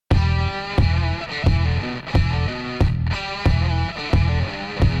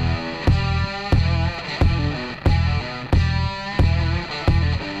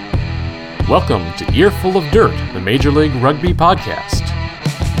Welcome to Earful of Dirt, the Major League Rugby podcast.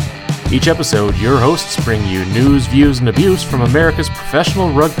 Each episode, your hosts bring you news, views, and abuse from America's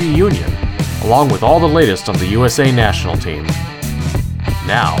professional rugby union, along with all the latest on the USA national team.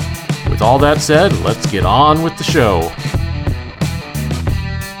 Now, with all that said, let's get on with the show.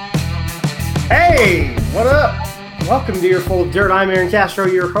 Hey, what up? Welcome to Earful of Dirt. I'm Aaron Castro,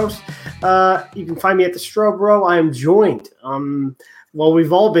 your host. You can find me at the Strobe Row. I am joined. Well,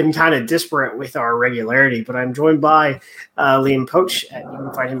 we've all been kind of disparate with our regularity, but I'm joined by Liam Poach. You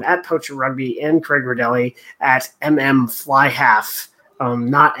can find him at Poacher Rugby and Craig Rodelli at Flyhalf,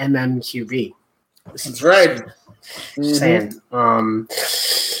 not MMQB. That's right. Saying.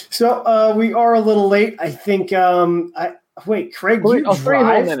 So we are a little late. I think. Wait, Craig, you drive? 3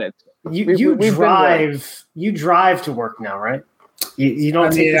 whole minutes. You drive to work now, right? You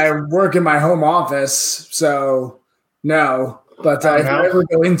don't. I work in my home office, so no. But if I ever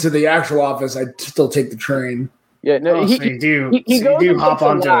go into the actual office, I still take the train. Yeah, no, he do hop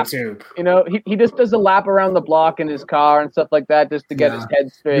onto a tube. You know, he just does a lap around the block in his car and stuff like that just to get his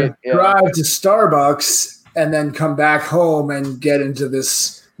head straight. Drive to Starbucks and then come back home and get into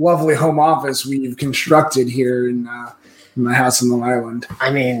this lovely home office we've constructed here in my house on Long Island. I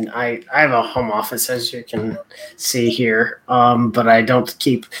mean, I have a home office, as you can see here, but I don't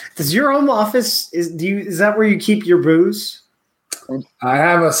keep. Does your home office is that where you keep your booze? I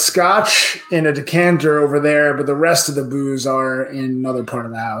have a scotch in a decanter over there, but the rest of the booze are in another part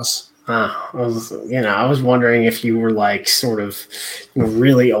of the house. I was wondering if you were like sort of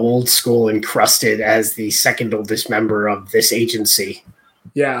really old school, encrusted as the second oldest member of this agency.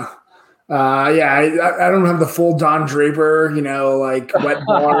 Yeah. I don't have the full Don Draper, like wet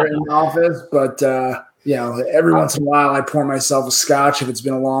bar in the office, but every once in a while I pour myself a scotch if it's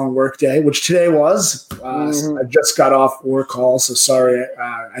been a long work day, which today was. So I just got off work call, so sorry.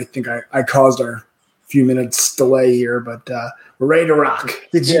 I think I caused our few minutes delay here, but we're ready to rock.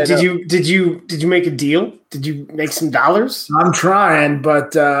 Did you make a deal? Did you make some dollars? I'm trying,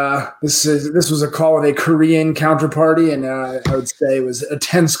 but this was a call with a Korean counterparty, and I would say it was a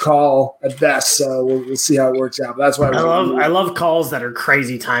tense call at best. So we'll see how it works out. But that's why I love calls that are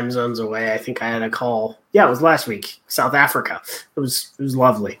crazy time zones away. I think I had a call. Yeah, it was last week, South Africa. It was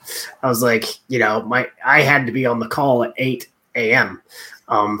lovely. I was like, I had to be on the call at 8 a.m.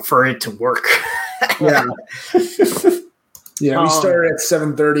 For it to work. Yeah. We started at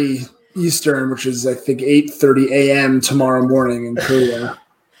 7:30 Eastern, which is I think 8:30 a.m. tomorrow morning in Korea.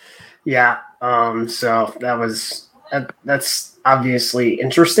 Yeah. So that's obviously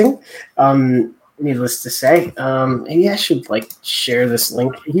interesting. Needless to say, maybe I should share this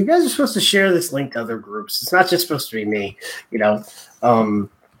link. You guys are supposed to share this link to other groups. It's not just supposed to be me,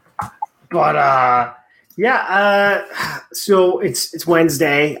 So it's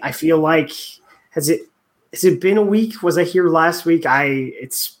Wednesday. I feel like has it been a week? Was I here last week?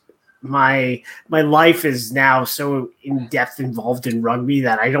 My life is now so in depth involved in rugby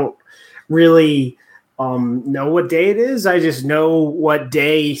that I don't really know what day it is. I just know what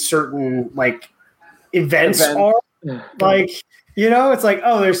day certain events are. It's like,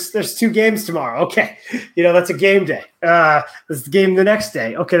 oh, there's 2 games tomorrow. Okay. That's a game day. There's the game the next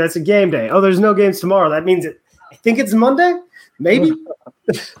day. Okay, that's a game day. Oh, there's no games tomorrow. That means I think it's Monday, maybe.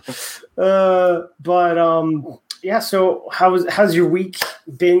 So how's your week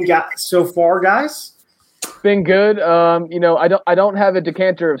been so far, guys? Been good. I don't have a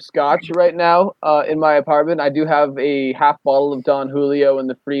decanter of scotch right now in my apartment. I do have a half bottle of Don Julio in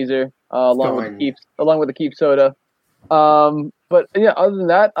the freezer, along with the Keep soda. But other than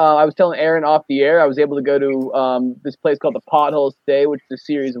that, I was telling Aaron off the air, I was able to go to this place called the Potholes today, which is a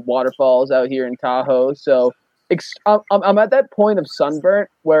series of waterfalls out here in Tahoe. So I'm at that point of sunburnt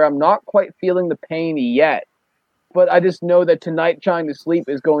where I'm not quite feeling the pain yet, but I just know that tonight trying to sleep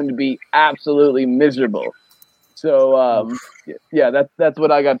is going to be absolutely miserable. So that's what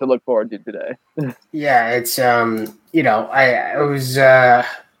I got to look forward to today. Yeah, it's I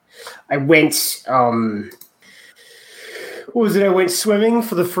went. What was it? I went swimming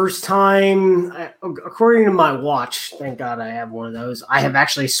for the first time. According to my watch, thank God I have one of those. I have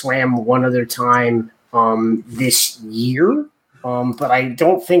actually swam one other time this year, but I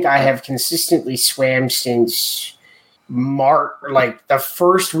don't think I have consistently swam since March,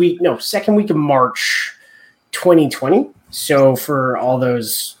 the second week of March 2020. So for all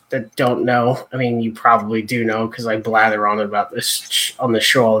those that don't know, I mean, you probably do know because I blather on about this on the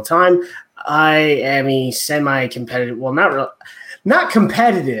show all the time. I am a semi-competitive, well, not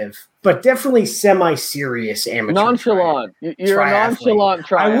competitive, but definitely semi-serious amateur. Nonchalant. You're a nonchalant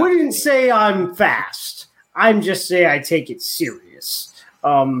triathlete. I wouldn't say I'm fast. I'm just saying I take it serious.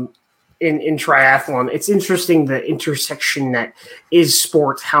 in triathlon. It's interesting the intersection that is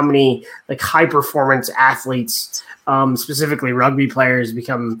sport, how many like high performance athletes, specifically rugby players,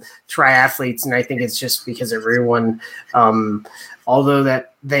 become triathletes. And I think it's just because everyone, although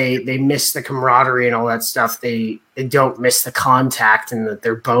that they miss the camaraderie and all that stuff, they don't miss the contact and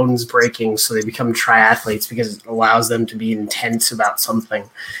their bones breaking. So they become triathletes because it allows them to be intense about something.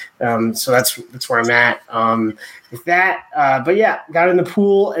 So that's where I'm at with that. But yeah, got in the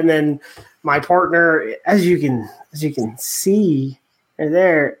pool, and then my partner, as you can see right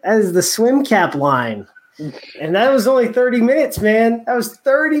there, as the swim cap line, and that was only 30 minutes, man. That was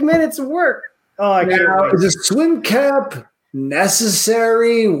 30 minutes of work. Oh, I can't wait. Is a swim cap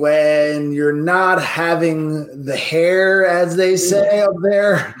necessary when you're not having the hair, as they say up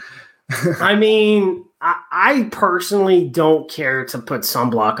there? I mean, I personally don't care to put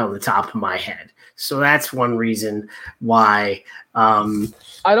sunblock on the top of my head. So that's one reason why. I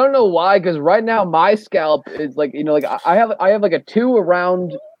don't know why, because right now my scalp is like, I have like a 2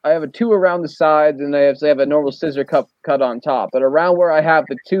 around. I have a 2 around the sides, and I have a normal scissor cut on top. But around where I have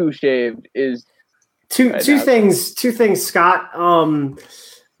the 2 shaved is two things, Scott.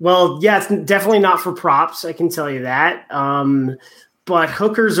 Well, yeah, it's definitely not for props. I can tell you that. But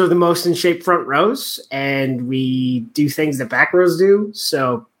hookers are the most in shape front rows, and we do things that back rows do.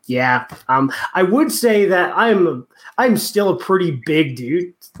 So yeah, I would say that I'm still a pretty big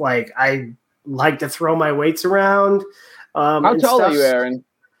dude. Like, I like to throw my weights around. How tall are you, Aaron?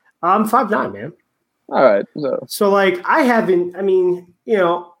 I'm 5'9", man. All right. So like, I haven't. I mean,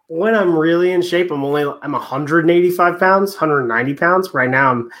 when I'm really in shape, I'm 185 pounds, 190 pounds. Right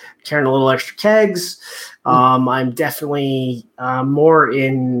now, I'm carrying a little extra kegs. I'm definitely more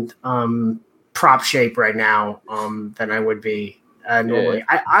in prop shape right now than I would be normally.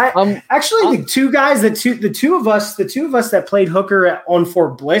 I actually the two of us that played hooker on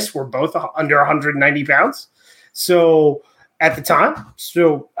Fort Bliss were both under 190 pounds. So at the time,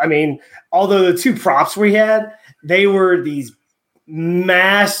 I mean, although the 2 props we had, they were these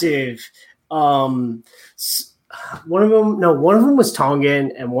massive. One of them was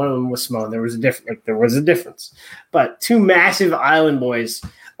Tongan and one of them was Samoan. There was a difference, but 2 massive island boys,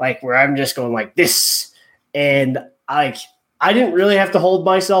 like, where I'm just going like this, and I didn't really have to hold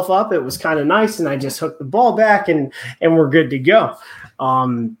myself up. It was kind of nice, and I just hooked the ball back, and we're good to go.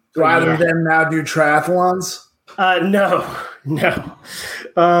 Do either of them now do triathlons? No.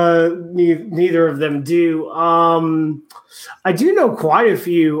 Neither of them do. I do know quite a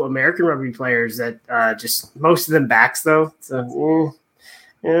few American rugby players that just most of them backs though. So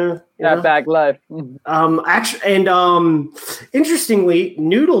back life. Actually, and interestingly,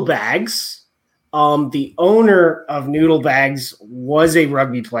 Noodle Bags, the owner of Noodle Bags was a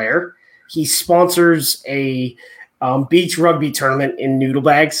rugby player. He sponsors a beach rugby tournament in Noodle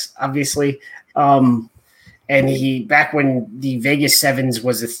Bags, obviously. And he, back when the Vegas Sevens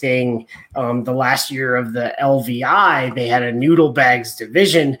was a thing, the last year of the LVI, they had a Noodle Bags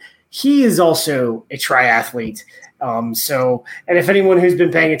division. He is also a triathlete. And if anyone who's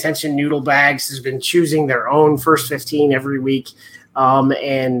been paying attention, Noodle Bags has been choosing their own first 15 every week.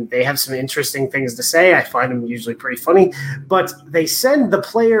 And they have some interesting things to say. I find them usually pretty funny, but they send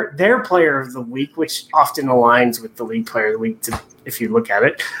their player of the week, which often aligns with the league player of the week, if you look at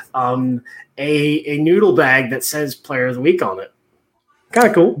it, a noodle bag that says player of the week on it. Kind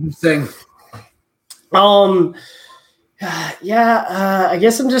of cool. Interesting. I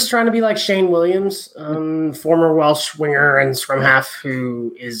guess I'm just trying to be like Shane Williams, former Welsh winger and scrum half,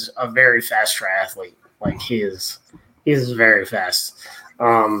 who is a very fast triathlete. Like, he is very fast.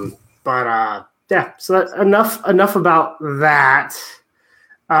 So that, enough about that.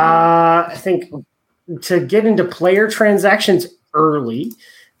 I think to get into player transactions early,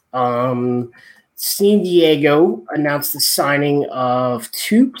 San Diego announced the signing of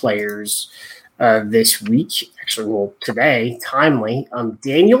 2 players this week. Actually, well, today, timely.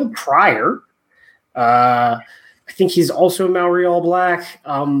 Daniel Pryor, I think he's also a Maori All Black,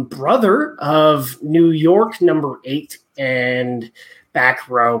 brother of New York number 8 and back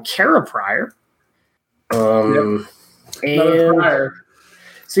row Kara Pryor. And Pryor.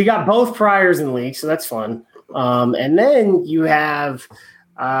 So you got both Pryors in the league, so that's fun. And then you have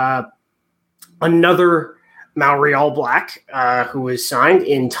another Maori All Black who was signed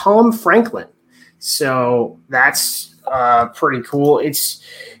in Tom Franklin. So that's pretty cool. It's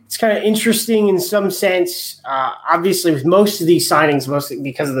kind of interesting in some sense. Obviously, with most of these signings, mostly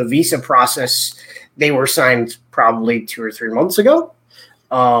because of the visa process, they were signed probably 2 or 3 months ago,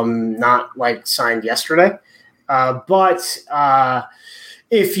 not like signed yesterday. But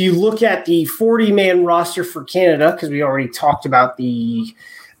if you look at the 40-man roster for Canada, because we already talked about the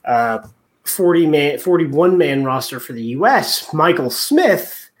 41-man roster for the U.S., Michael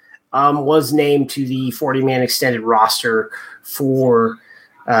Smith was named to the 40-man extended roster for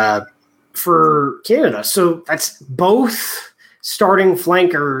Canada. So that's both starting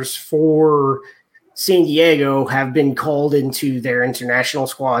flankers for San Diego have been called into their international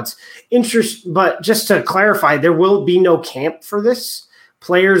squads. But just to clarify, there will be no camp for this.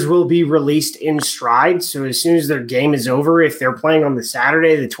 Players will be released in stride. So as soon as their game is over, if they're playing on the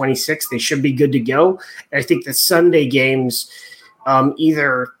Saturday, the 26th, they should be good to go. And I think the Sunday games,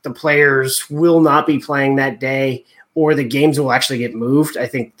 either the players will not be playing that day or the games will actually get moved. I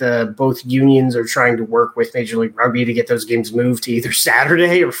think both unions are trying to work with Major League Rugby to get those games moved to either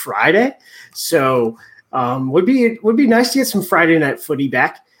Saturday or Friday. So would be nice to get some Friday night footy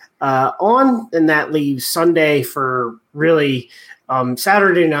back and that leaves Sunday for really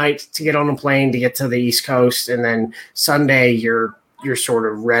Saturday night to get on a plane to get to the East Coast, and then Sunday you're sort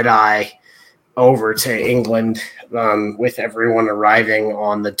of red eye over to England with everyone arriving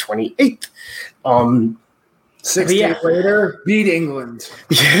on the 28th. 6 days later, beat England.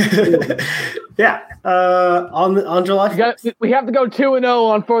 Yeah. On July 4th. We have to go 2-0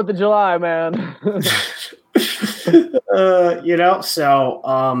 on 4th of July, man.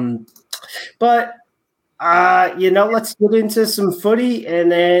 Let's get into some footy,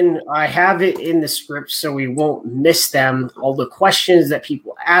 and then I have it in the script so we won't miss them. All the questions that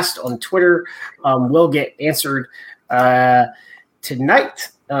people asked on Twitter will get answered tonight,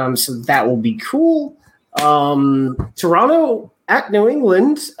 so that will be cool. Toronto at New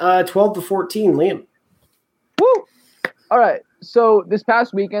England, 12-14. Liam. Woo! All right. So this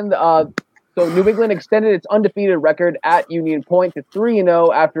past weekend, New England extended its undefeated record at Union Point to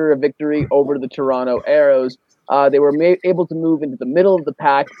 3-0 after a victory over the Toronto Arrows. They were able to move into the middle of the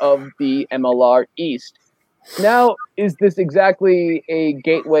pack of the MLR East. Now, is this exactly a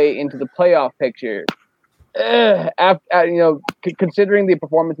gateway into the playoff picture? Considering the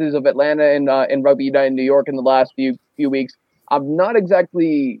performances of Atlanta and Rugby United New York in the last few weeks, I'm not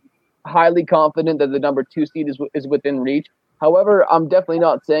exactly highly confident that the number 2 seed is within reach. However, I'm definitely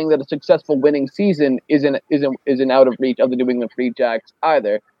not saying that a successful winning season isn't out of reach of the New England Free Jacks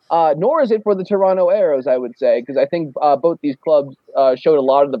either. Nor is it for the Toronto Arrows, I would say, because I think both these clubs showed a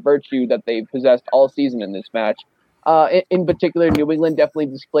lot of the virtue that they possessed all season in this match. In particular, New England definitely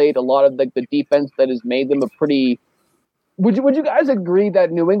displayed a lot of the defense that has made them a pretty. Would you guys agree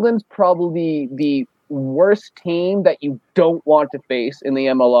that New England's probably the worst team that you don't want to face in the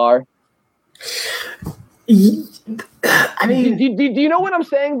MLR? I mean, do you know what I'm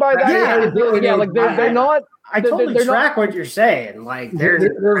saying by that? They're not. I totally track what you're saying. Like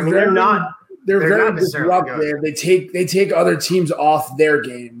they're not. They're very disruptive. They take other teams off their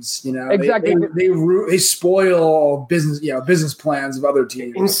games. Exactly. They spoil business plans of other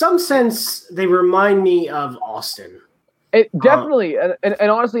teams. In some sense, they remind me of Austin. It definitely, and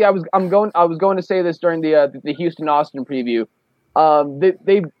honestly, I was going to say this during the Houston Austin preview.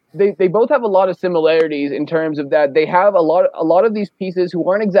 They both have a lot of similarities in terms of that they have a lot of these pieces who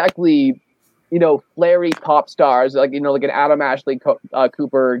aren't exactly, flary pop stars like an Adam Ashley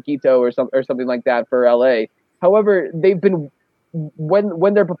Cooper or Guito or something like that for LA. However, they've been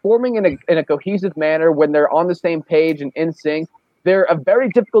when they're performing in a cohesive manner, when they're on the same page and in sync, they're a very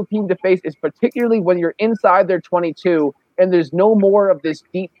difficult team to face, is particularly when you're inside their 22 and there's no more of this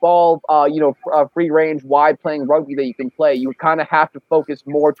deep ball, free range, wide playing rugby that you can play. You kind of have to focus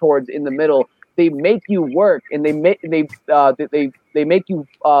more towards in the middle. They make you work, and they make you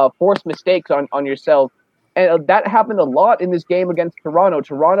force mistakes on yourself, and that happened a lot in this game against Toronto.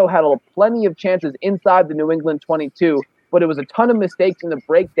 Toronto had plenty of chances inside the New England 22, but it was a ton of mistakes in the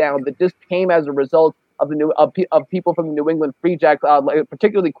breakdown that just came as a result of of people from the New England Free Jacks,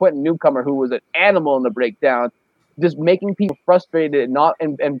 particularly Quentin Newcomer, who was an animal in the breakdown, just making people frustrated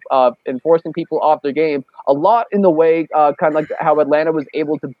and forcing people off their game. A lot in the way, kind of like how Atlanta was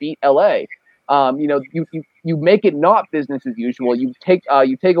able to beat LA. You make it not business as usual. You take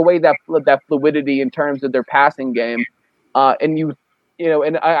away that fluidity in terms of their passing game, and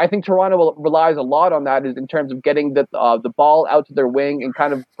I think Toronto relies a lot on that, is in terms of getting the ball out to their wing and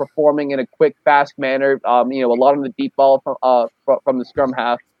kind of performing in a quick, fast manner. A lot of the deep ball from the scrum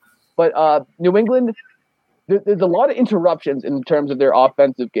half, but New England, there's a lot of interruptions in terms of their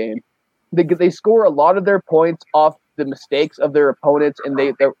offensive game. They score a lot of their points off the mistakes of their opponents, and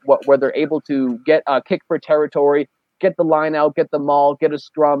where they're able to get a kick for territory, get the line out, get the maul, get a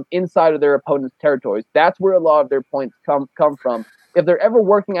scrum inside of their opponent's territories. That's where a lot of their points come from. If they're ever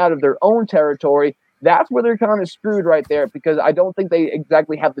working out of their own territory, that's where they're kind of screwed right there, because I don't think they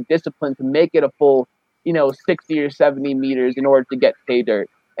exactly have the discipline to make it a full, 60 or 70 meters in order to get pay dirt.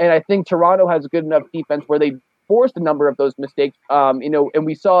 And I think Toronto has a good enough defense where they forced a number of those mistakes. And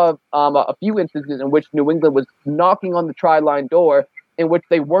we saw a few instances in which New England was knocking on the try-line door in which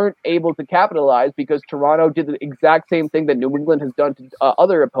they weren't able to capitalize because Toronto did the exact same thing that New England has done to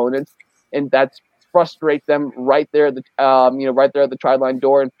other opponents, and that's frustrate them right there at the try-line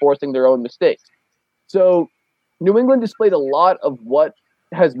door and forcing their own mistakes. So New England displayed a lot of what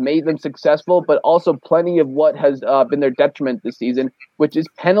has made them successful, but also plenty of what has been their detriment this season, which is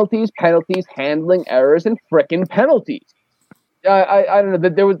penalties, handling errors, and frickin' penalties. I don't know.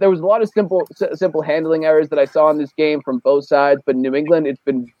 There was a lot of simple handling errors that I saw in this game from both sides, but New England, it's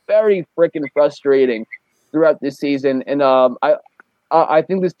been very frickin' frustrating throughout this season, and I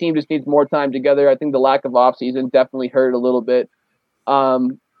think this team just needs more time together. I think the lack of offseason definitely hurt a little bit.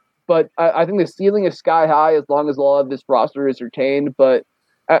 But I think the ceiling is sky high as long as a lot of this roster is retained. But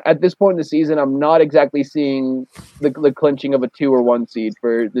at this point in the season, I'm not exactly seeing the clinching of a 2 or 1 seed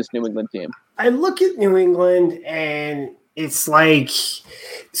for this New England team. I look at New England and it's like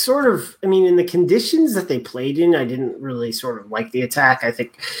sort of, I mean, in the conditions that they played in, I didn't really sort of like the attack. I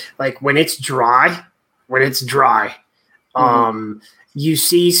think like when it's dry, you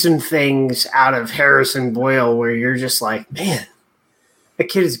see some things out of Harrison Boyle where you're just like, man, that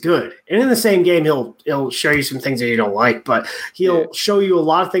kid is good. And in the same game, he'll show you some things that you don't like, but he'll show you a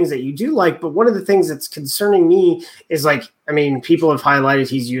lot of things that you do like. But one of the things that's concerning me is like, I mean, people have highlighted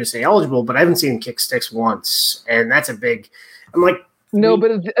he's USA eligible, but I haven't seen him kick sticks once. And that's a big, I'm like, no,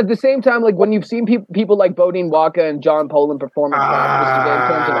 but at the same time, like when you've seen people like Bodine Waka and John Poland perform in terms of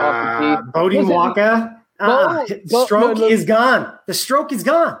off the tee. Bodine Waka, stroke is gone. The stroke is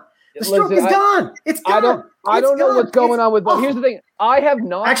gone. The stroke is gone. It's gone. I don't know what's going on with. Here's the thing. I have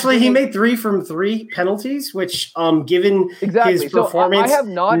not. Actually, he made 3 from 3 penalties, which, given his performance,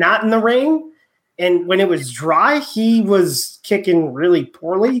 not in the rain, and when it was dry, he was kicking really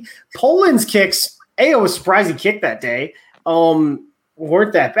poorly. Poland's kicks, I was surprised he kicked that day,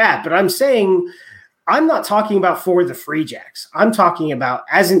 weren't that bad. But I'm saying, I'm not talking about for the Free Jacks. I'm talking about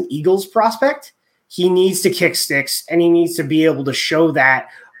as an Eagles prospect, he needs to kick sticks, and he needs to be able to show that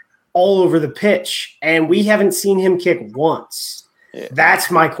all over the pitch, and we haven't seen him kick once. Yeah.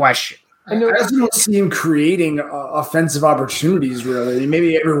 That's my question. I just don't see him creating offensive opportunities, really.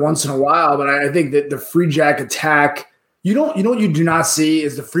 Maybe every once in a while, but I think that the Free Jack attack, you know what you do not see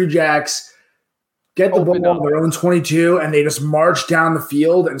is the Free Jacks get the ball on their own 22 and they just march down the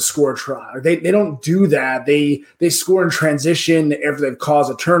field and score a try. They don't do that. They score in transition if they've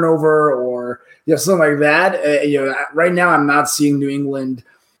caused a turnover or something like that. Right now I'm not seeing New England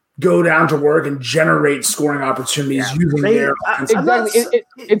go down to work and generate scoring opportunities using their exactly.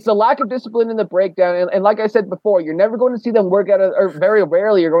 It's the lack of discipline in the breakdown, and like I said before, you're never going to see them work out of, or very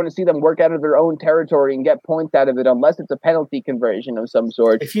rarely you're going to see them work out of their own territory and get points out of it, unless it's a penalty conversion of some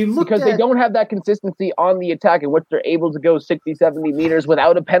sort. If you look because they don't have that consistency on the attack in which they're able to go 60, 70 meters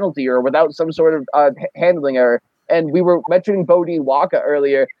without a penalty or without some sort of handling error. And we were mentioning Bodine Waka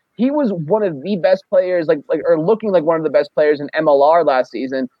earlier. He was one of the best players, or looking like one of the best players in MLR last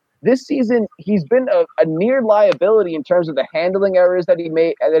season. This season, he's been a near liability in terms of the handling errors that he's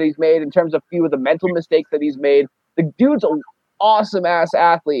made, in terms of a few of the mental mistakes that he's made. The dude's an awesome ass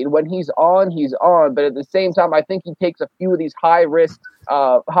athlete, and when he's on, he's on. But at the same time, I think he takes a few of these high risk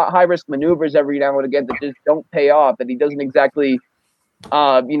maneuvers every now and again that just don't pay off. That he doesn't exactly,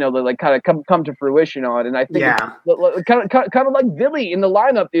 kind of come to fruition on. And I think kind of like Billy in the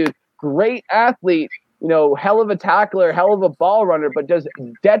lineup, dude. Great athlete. Hell of a tackler, hell of a ball runner, but does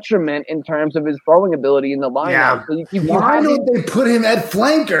detriment in terms of his throwing ability in the lineup. Yeah. So why don't they put him at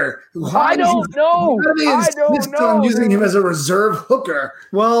flanker? I don't know. I don't know. Using him as a reserve hooker.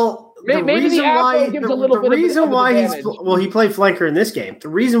 Well, maybe the Afro gives a little bit of advantage. He played flanker in this game. The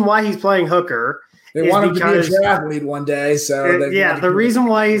reason why he's playing hooker they want him to be a triathlete one day. So the reason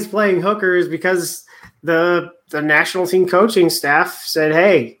why he's playing hooker is because the national team coaching staff said,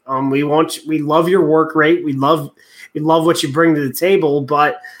 "Hey, we love your work rate. We love what you bring to the table,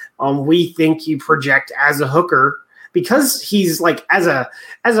 but we think you project as a hooker because he's like as a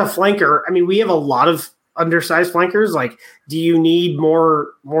flanker. I mean, we have a lot of undersized flankers. Like, do you need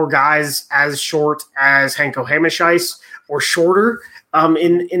more guys as short as Hanko Hammerscheis or shorter?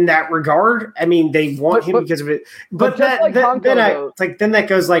 In that regard, I mean, they want him because of it. But then that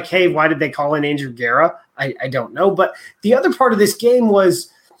goes like, hey, why did they call in Andrew Guerra? I don't know. But the other part of this game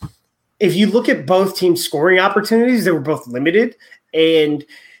was, if you look at both teams' scoring opportunities, they were both limited, and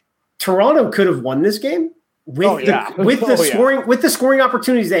Toronto could have won this game with the scoring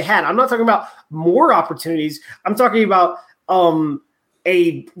opportunities they had. I'm not talking about more opportunities. I'm talking about not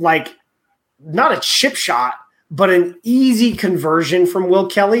a chip shot, but an easy conversion from Will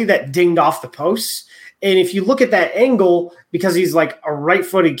Kelly that dinged off the posts. And if you look at that angle, because he's like a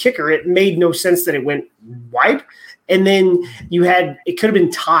right-footed kicker, it made no sense that it went wide. And then it could have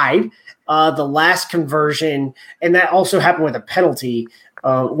been tied, the last conversion, and that also happened with a penalty.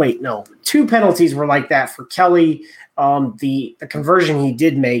 Two penalties were like that for Kelly. The conversion he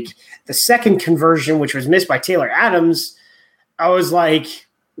did make, the second conversion, which was missed by Taylor Adams, I was like,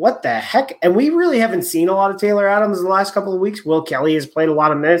 what the heck? And we really haven't seen a lot of Taylor Adams the last couple of weeks. Will Kelly has played a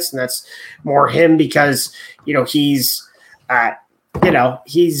lot of minutes, and that's more him because, he's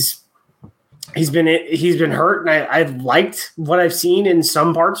been hurt, and I've liked what I've seen in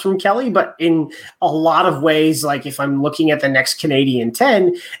some parts from Kelly, but in a lot of ways, like if I'm looking at the next Canadian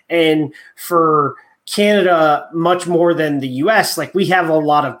 10, and for Canada much more than the US, like we have a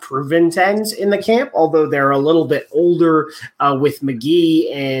lot of proven 10s in the camp, although they're a little bit older with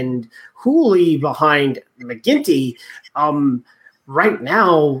McGee and Hooley behind McGinty. Right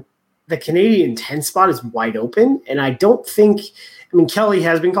now, the Canadian 10 spot is wide open, and I don't think – Kelly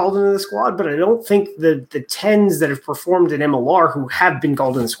has been called into the squad, but I don't think the 10s that have performed in MLR who have been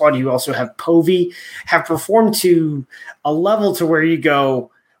called in the squad, you also have Povey, have performed to a level to where you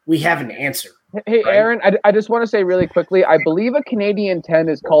go, we have an answer. Hey, right? Aaron, I just want to say really quickly, I believe a Canadian 10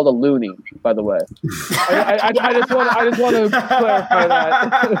 is called a loony, by the way. I just want to clarify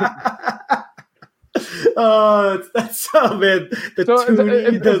that. That's so man. So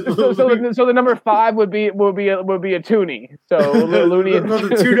the number 5 would be a toonie. So loony.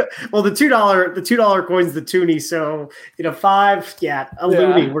 The $2 coin's the toonie. So 5, a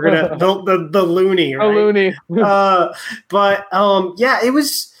loony. We're gonna the loony, right? A loony. It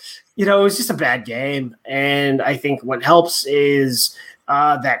was. It was just a bad game. And I think what helps is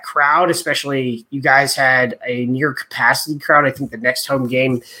that crowd, especially you guys had a near capacity crowd. I think the next home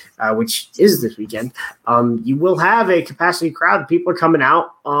game, which is this weekend, you will have a capacity crowd. People are coming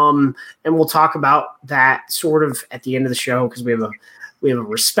out. And we'll talk about that sort of at the end of the show because we have a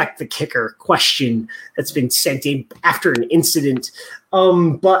respect the kicker question that's been sent in after an incident.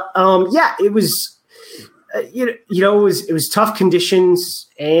 It was. It was tough conditions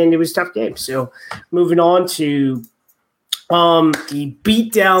and it was a tough game. So moving on to the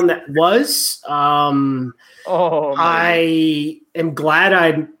beatdown that was. I am glad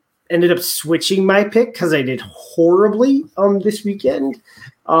I ended up switching my pick because I did horribly this weekend.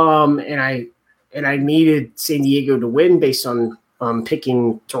 And I needed San Diego to win based on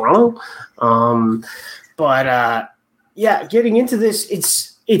picking Toronto. Getting into this,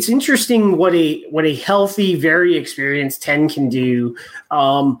 it's interesting what a healthy, very experienced 10 can do,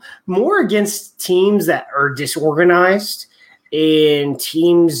 more against teams that are disorganized and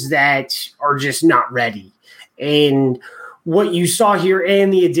teams that are just not ready. And what you saw here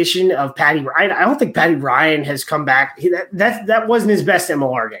and the addition of Patty Ryan, I don't think Patty Ryan has come back. That wasn't his best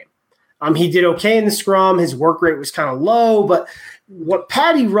MLR game. He did okay in the scrum. His work rate was kind of low, but what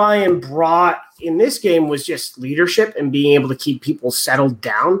Patty Ryan brought in this game was just leadership and being able to keep people settled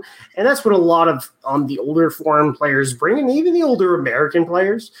down. And that's what a lot of the older foreign players bring, and even the older American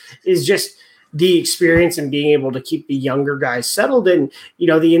players, is just the experience and being able to keep the younger guys settled. And,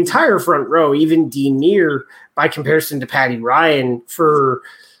 the entire front row, even Dean Neer, by comparison to Patty Ryan, for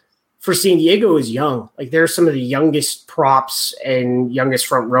San Diego is young. Like they're some of the youngest props and youngest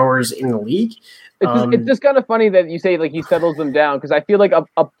front rowers in the league. It's just kind of funny that you say like he settles them down because I feel like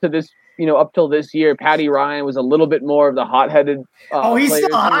up to this, up till this year, Patty Ryan was a little bit more of the hot-headed. He's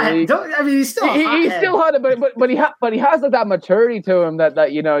still hot. He's still he's still hot, but he has like that maturity to him that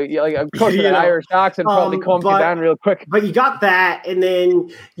like of course the Irish accent probably calms you down real quick. But you got that, and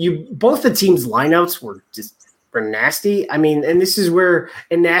then both the teams' lineouts were nasty. And this is where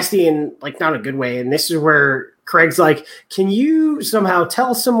nasty in like not a good way, and this is where Craig's like, can you somehow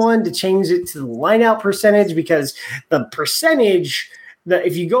tell someone to change it to the lineout percentage? Because the percentage that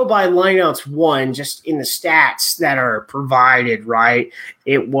if you go by lineouts 1, just in the stats that are provided, right,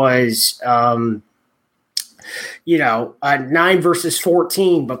 it was 9 versus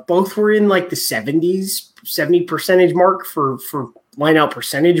 14, but both were in like the 70 percentage mark for lineout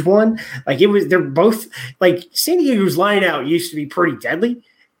percentage 1. Like they're both like San Diego's lineout used to be pretty deadly.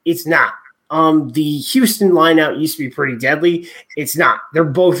 It's not. The Houston lineout used to be pretty deadly. It's not. They're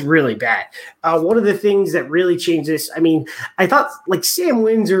both really bad. One of the things that really changed this, I thought like Sam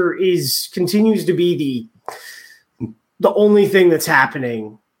Windsor continues to be the only thing that's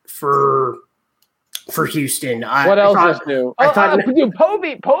happening for Houston. What else is new? Dude,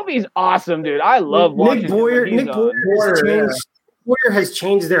 Povey's awesome, dude. I love watching Nick Boyer has changed. Warrior has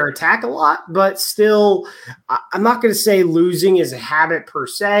changed their attack a lot, but still, I'm not going to say losing is a habit per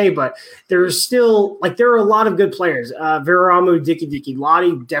se, but there's still there are a lot of good players. Veramu Diki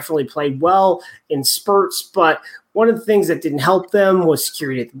Lottie definitely played well in spurts, but one of the things that didn't help them was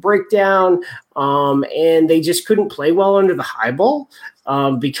security at the breakdown, and they just couldn't play well under the high ball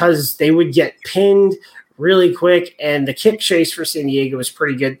because they would get pinned really quick, and the kick chase for San Diego was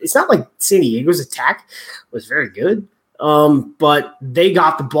pretty good. It's not like San Diego's attack was very good, but they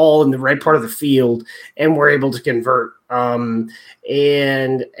got the ball in the right part of the field and were able to convert. And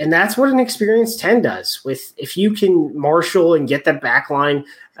that's what an experienced 10 does. If you can marshal and get that back line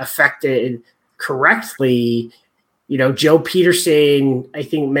affected correctly, Joe Peterson, I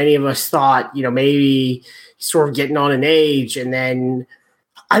think many of us thought, maybe sort of getting on an age, and then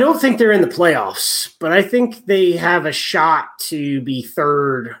I don't think they're in the playoffs, but I think they have a shot to be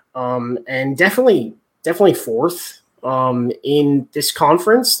third, and definitely fourth in this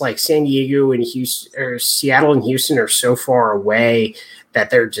conference. Like San Diego and Houston, or Seattle and Houston, are so far away that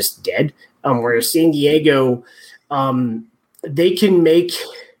they're just dead. Whereas San Diego, they can make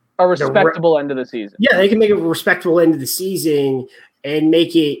a respectable end of the season. Yeah, they can make a respectable end of the season and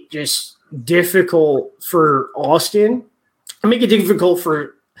make it just difficult for Austin, and make it difficult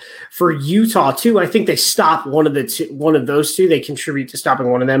for Utah too. I think they stop one of those two. They contribute to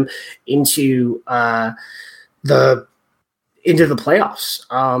stopping one of them into the playoffs.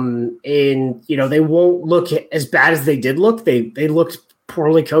 And they won't look as bad as they did look. They looked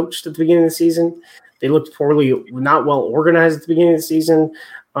poorly coached at the beginning of the season. They looked poorly, not well organized at the beginning of the season.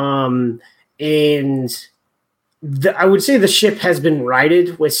 I would say the ship has been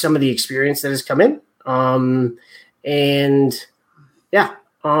righted with some of the experience that has come in.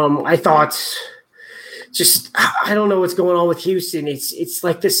 I thought I don't know what's going on with Houston. It's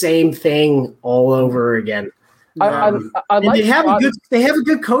like the same thing all over again. They have a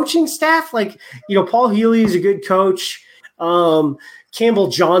good coaching staff. Paul Healy is a good coach. Campbell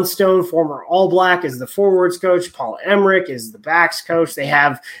Johnstone, former All Black, is the forwards coach. Paul Emmerich is the backs coach. They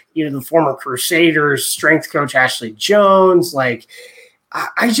have, the former Crusaders strength coach, Ashley Jones. I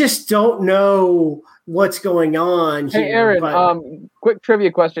just don't know what's going on here. Hey, Aaron, quick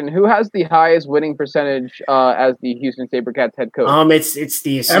trivia question. Who has the highest winning percentage as the Houston SaberCats head coach? It's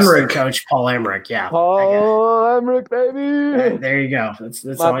the assistant coach, Paul Emmerich. Yeah. Paul Emmerich, baby. There you go. That's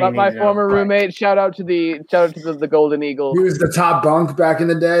my former roommate. Shout out to the Golden Eagle. He was the top bunk back in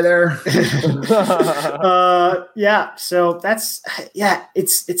the day there. Yeah. So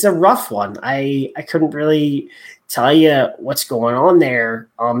it's a rough one. I couldn't really tell you what's going on there.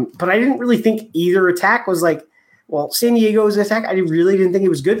 But I didn't really think either attack was San Diego's attack, I really didn't think it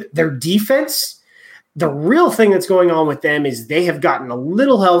was good. Their defense, the real thing that's going on with them is they have gotten a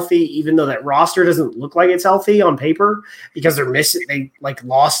little healthy, even though that roster doesn't look like it's healthy on paper, because they're missing, they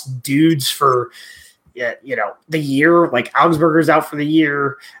lost dudes for, the year, Augsburger's out for the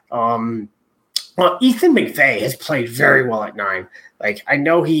year. Ethan McVeigh has played very well at 9. I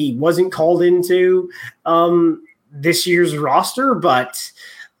know he wasn't called into, this year's roster, but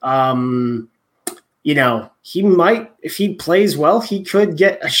he might, if he plays well, he could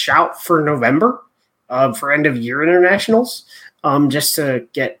get a shout for November for end of year internationals, just to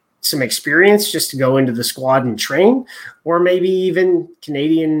get some experience, just to go into the squad and train, or maybe even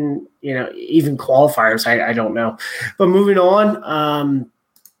Canadian, even qualifiers. I don't know. But moving on,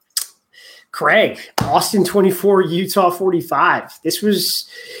 Craig, Austin 24, Utah 45. This was.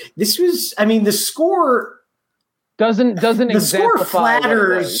 I mean, the score doesn't the score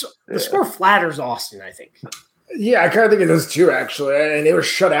flatters. The score flatters Austin, I think. Yeah, I kind of think it does too, actually. And they were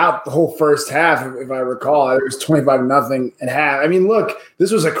shut out the whole first half, if I recall. It was 25-0 at half. I mean, look,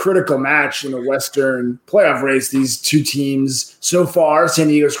 this was a critical match in the Western playoff race. These two teams, so far, San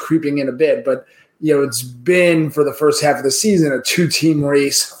Diego's creeping in a bit, but it's been for the first half of the season a 2-team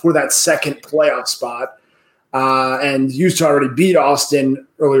race for that second playoff spot. And Utah already beat Austin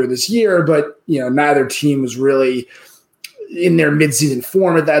earlier this year, but neither team was really in their midseason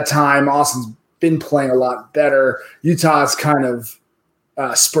form at that time. Austin's been playing a lot better. Utah's kind of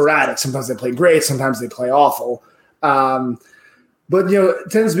sporadic. Sometimes they play great, sometimes they play awful. But it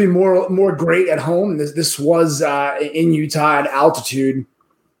tends to be more great at home. This was in Utah at altitude.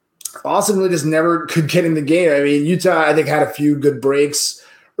 Austin really just never could get in the game. I mean, Utah, I think, had a few good breaks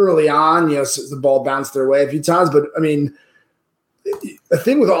early on, so the ball bounced their way a few times. But, I mean, the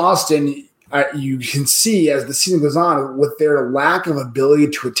thing with Austin, you can see as the season goes on, with their lack of ability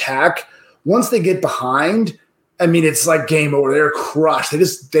to attack, once they get behind, I mean, it's like game over. They're crushed.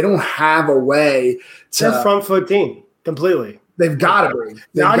 They don't have a way to – they're a front foot team completely. They've got to be.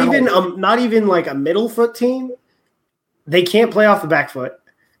 Not even like a middle foot team. they can't play off the back foot.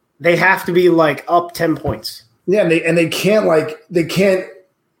 They have to be like up 10 points. Yeah, and they can't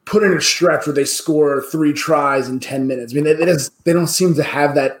put in a stretch where they score 3 tries in 10 minutes. I mean, they don't seem to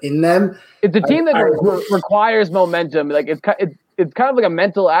have that in them. It's a team that requires momentum. Like it's kind of like a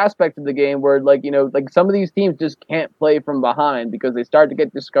mental aspect of the game where like some of these teams just can't play from behind because they start to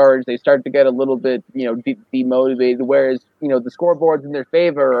get discouraged. They start to get a little bit demotivated. Whereas the scoreboard's in their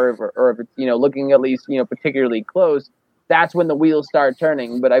favor, or if it's looking at least particularly close, that's when the wheels start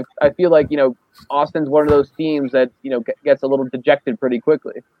turning. But I feel like Austin's one of those teams that gets a little dejected pretty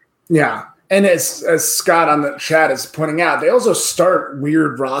quickly. Yeah. And as Scott on the chat is pointing out, they also start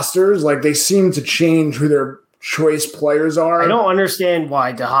weird rosters. Like they seem to change who their choice players are. I don't understand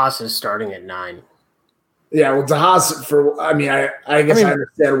why DeHaas is starting at 9. Yeah, well, DeHaas I guess I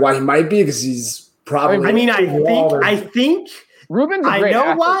understand why he might be because he's probably. I think Ruben's a great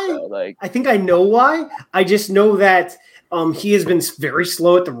know why. I think I know why. I just know that he has been very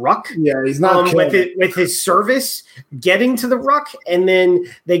slow at the ruck. Yeah, he's not with his service getting to the ruck, and then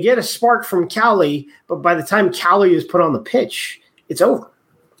they get a spark from Cali, but by the time Cali is put on the pitch, it's over.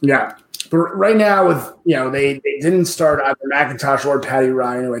 Yeah, but right now with they didn't start either McIntosh or Patty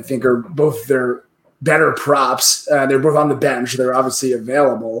Ryan, who I think are both their better props. They're both on the bench. They're obviously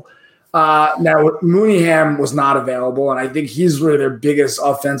available. Now Mooneyham was not available, and I think he's really their biggest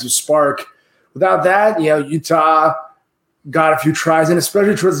offensive spark. Without that, Utah got a few tries, and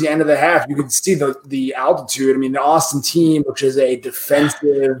especially towards the end of the half, you could see the altitude. I mean, the Austin team, which is a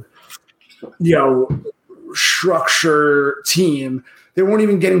defensive, structure team, they weren't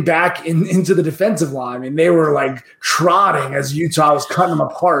even getting back into the defensive line. I mean, they were like trotting as Utah was cutting them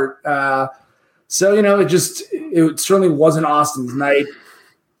apart. So it certainly wasn't Austin's night.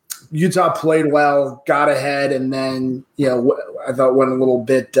 Utah played well, got ahead, and then I thought went a little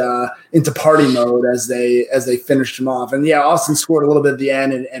bit into party mode as they finished him off. And Austin scored a little bit at the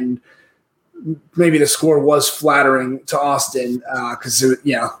end, and maybe the score was flattering to Austin because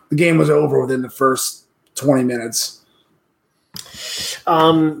the game was over within the first 20 minutes.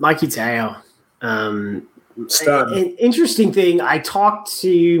 Mikey Teo. Stud. An interesting thing, I talked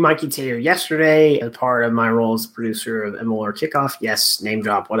to Mikey Taylor yesterday as part of my role as producer of MLR Kickoff. Yes, name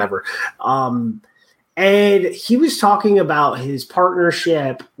drop, whatever. And he was talking about his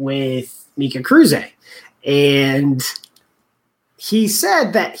partnership with Mika Kruse. And he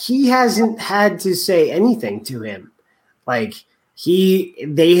said that he hasn't had to say anything to him. Like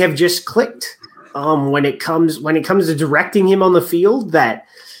they have just clicked when it comes to directing him on the field. That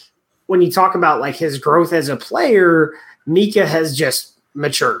when you talk about like his growth as a player, Mika has just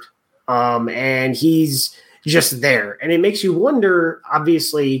matured, and he's just there. And it makes you wonder,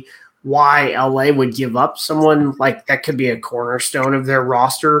 obviously, why LA would give up someone like that could be a cornerstone of their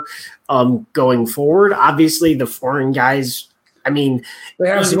roster going forward. Obviously, the foreign guys. I mean,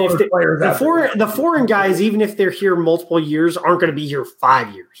 the foreign guys, even if they're here multiple years, aren't going to be here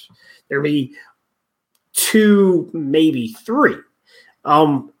 5 years. There'll be 2, maybe 3.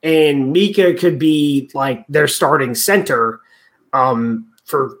 And Mika could be like their starting center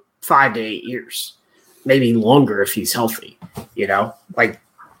for 5 to 8 years, maybe longer if he's healthy.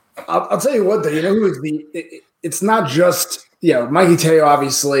 I'll tell you what, though. Who is it's not just Mikey Teo,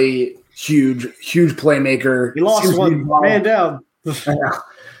 obviously huge playmaker. He lost one man down.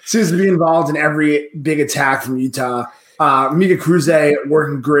 Seems to be involved in every big attack from Utah. Mika Kruse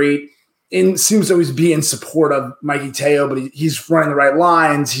working great. Seems to always be in support of Mikey Teo, but he's running the right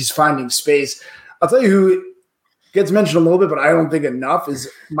lines. He's finding space. I'll tell you who gets mentioned a little bit, but I don't think enough is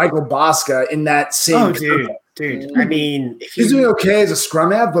Michael Bosca in that same. Oh, dude. I mean, he's doing okay as a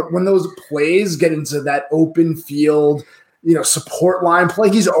scrum half, but when those plays get into that open field, support line play,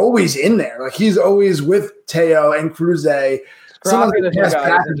 he's always in there. Like he's always with Teo and Kruse. Someone pass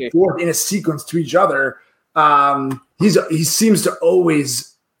back and forth in a sequence to each other. He seems to always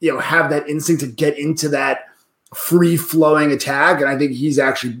have that instinct to get into that free-flowing attack, and I think he's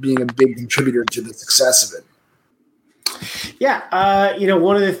actually being a big contributor to the success of it. Yeah,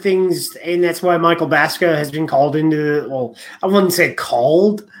 one of the things, and that's why Michael Bosca has been called into, well, I wouldn't say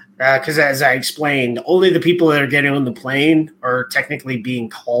called, because as I explained, only the people that are getting on the plane are technically being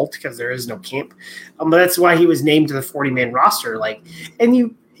called because there is no camp. But that's why he was named to the 40-man roster. And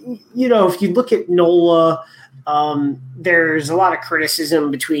if you look at NOLA, there's a lot of criticism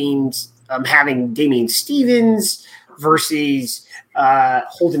between having Damian Stevens versus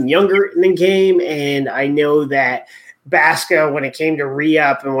Holden Younger in the game. And I know that Bosca, when it came to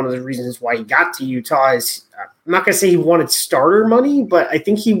re-up, and one of the reasons why he got to Utah is, I'm not going to say he wanted starter money, but I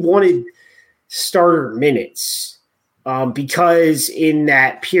think he wanted starter minutes because in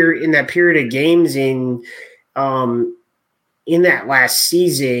that period of games in in that last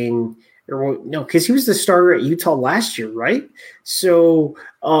season, because he was the starter at Utah last year, right? So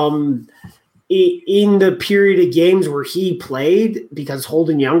in the period of games where he played, because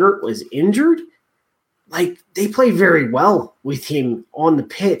Holden Younger was injured, like they played very well with him on the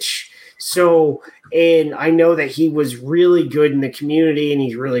pitch. So, and I know that he was really good in the community, and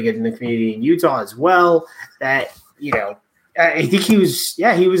he's really good in the community in Utah as well. That, I think he was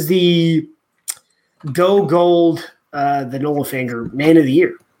the Go Gold, the Nola Finger Man of the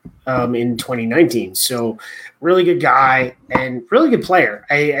Year in 2019. So really good guy and really good player.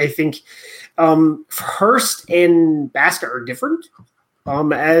 I think Hurst and Baska are different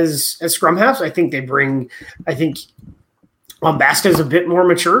as scrum halves. I think Baska is a bit more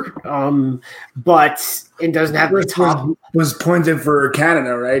mature, but it doesn't have the top. Was pointed for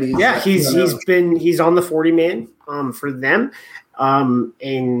Canada, right? He's on the 40 man for them,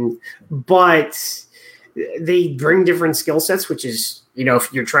 but they bring different skill sets, which is,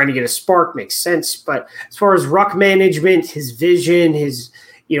 if you're trying to get a spark, makes sense. But as far as ruck management, his vision,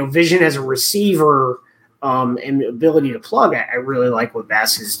 vision as a receiver, and ability to plug, I really like what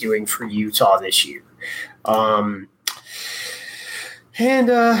Bass is doing for Utah this year.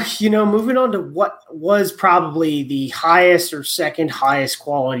 Moving on to what was probably the highest or second highest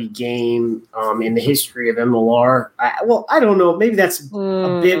quality game in the history of MLR. I don't know. Maybe that's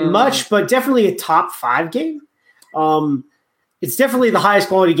a bit much, but definitely a top 5 game. It's definitely the highest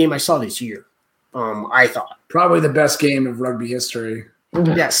quality game I saw this year, I thought. Probably the best game of rugby history.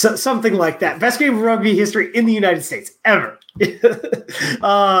 Yeah, something like that. Best game of rugby history in the United States ever.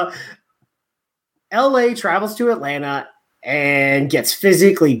 LA travels to Atlanta and gets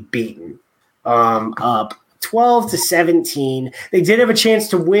physically beaten up 12-17. They did have a chance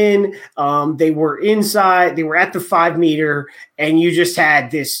to win. They were inside. They were at the 5 meter, and you just had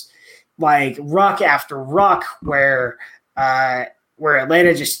this like ruck after ruck where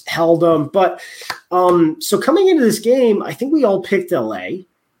Atlanta just held them. But so coming into this game, I think we all picked LA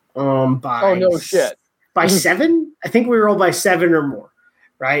by by 7. I think we were all by 7 or more,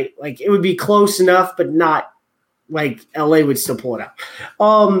 right? Like it would be close enough, but not like LA would still pull it out.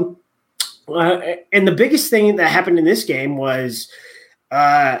 And the biggest thing that happened in this game was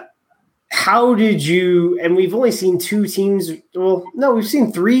how did you – and we've only seen 2 teams – well, no, we've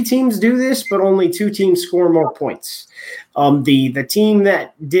seen 3 teams do this, but only 2 teams score more points. The team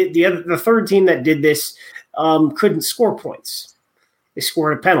that did – the third team that did this couldn't score points. They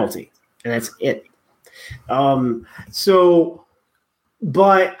scored a penalty, and that's it.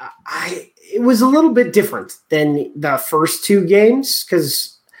 It was a little bit different than the first 2 games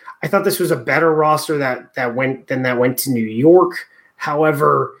because I thought this was a better roster that went to New York.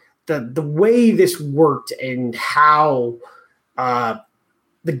 However, the way this worked and how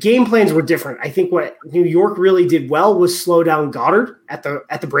the game plans were different. I think what New York really did well was slow down Goddard at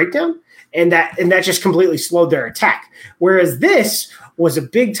the breakdown, and that just completely slowed their attack. Whereas this was a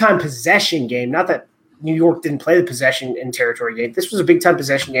big time possession game. Not that New York didn't play the possession and territory game. This was a big-time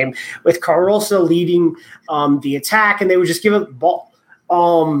possession game with Carosa leading the attack, and they would just give up the ball.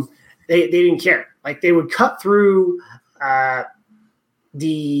 They didn't care. Like they would cut through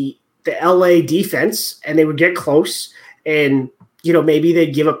the LA defense, and they would get close, and maybe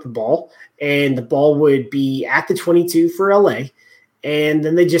they'd give up the ball, and the ball would be at the 22 for LA, and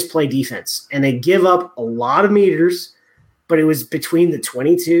then they just play defense, and they give up a lot of meters, but it was between the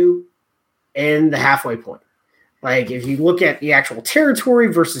 22 and the halfway point. Like if you look at the actual territory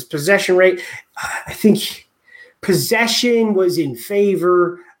versus possession rate, I think possession was in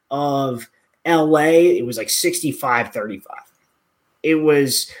favor of LA. It was like 65-35. It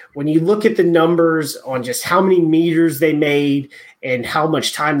was, when you look at the numbers on just how many meters they made and how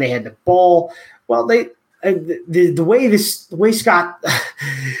much time they had the ball, well, the way Scott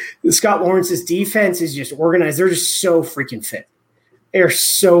Lawrence's defense is just organized, they're just so freaking fit. They're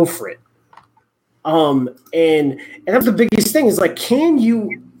so fit. And that's the biggest thing is like, can you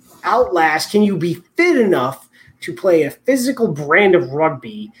be fit enough to play a physical brand of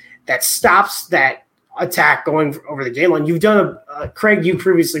rugby that stops that attack going over the game line? You've done Craig, you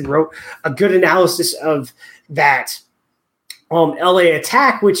previously wrote a good analysis of that LA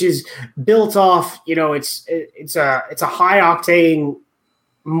attack, which is built off, it's a high octane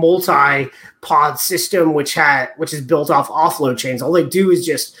multi-pod system, which is built off offload chains. All they do is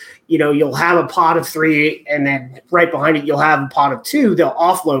just, you'll have a pod of 3, and then right behind it, you'll have a pod of 2. They'll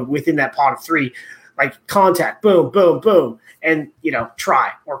offload within that pod of 3, like contact, boom, boom, boom, and,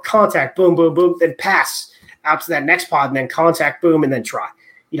 try, or contact, boom, boom, boom, then pass out to that next pod, and then contact, boom, and then try.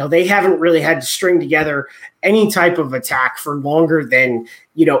 They haven't really had to string together any type of attack for longer than,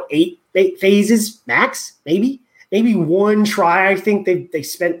 8 phases max, maybe. maybe one try. I think they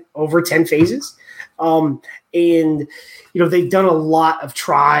spent over 10 phases. And, they've done a lot of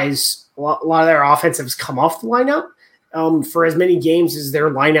tries. A lot of their offensives come off the lineout. For as many games as their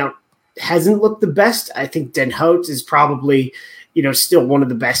lineout hasn't looked the best, I think Den Hout is probably, still one of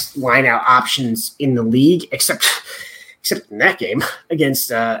the best lineout options in the league, except in that game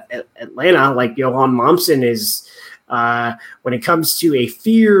against Atlanta. Like Johan Momsen is, when it comes to a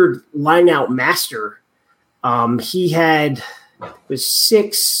feared lineout master, he had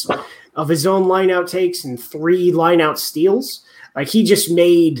 6 of his own lineout takes and 3 lineout steals. Like he just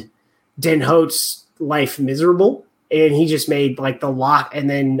made Den Hout's life miserable, and he just made like the lock, and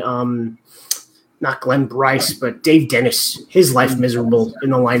then not Glenn Bryce, but Dave Dennis, his life miserable in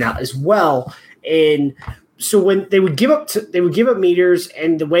the lineout as well. And so when they would give up meters,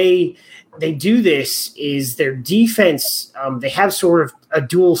 and the way they do this is their defense. They have sort of a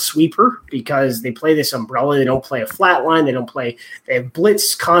dual sweeper because they play this umbrella. They don't play a flat line. They have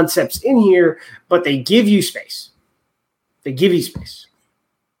blitz concepts in here, but they give you space.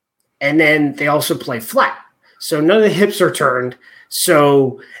 And then they also play flat. So none of the hips are turned.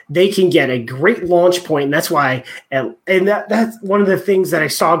 So they can get a great launch point. And that's why, and that's one of the things that I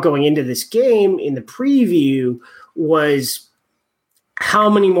saw going into this game in the preview was how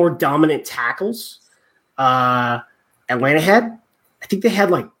many more dominant tackles Atlanta had. I think they had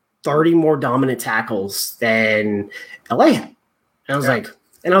like 30 more dominant tackles than LA had. And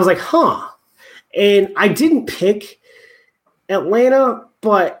I was like, huh. And I didn't pick Atlanta,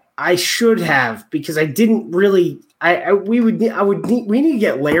 but I should have, because I didn't really. We need to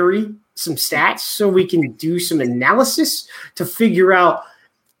get Larry some stats so we can do some analysis to figure out,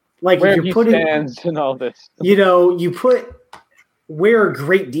 like, where if he you're putting stands and all this. You put where a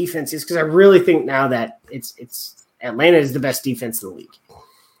great defense is, because I really think now that it's Atlanta is the best defense in the league.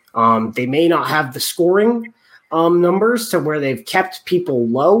 They may not have the scoring numbers to where they've kept people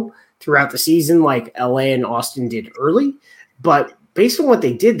low throughout the season like LA and Austin did early, but based on what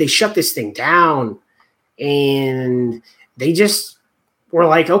they did, they shut this thing down, and they just were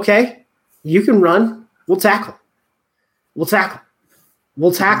like, okay, you can run. We'll tackle.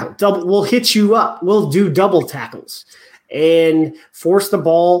 Double. We'll hit you up. We'll do double tackles and force the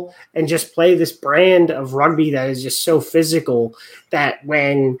ball and just play this brand of rugby that is just so physical that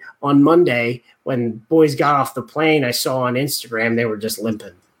when on Monday, when boys got off the plane, I saw on Instagram, they were just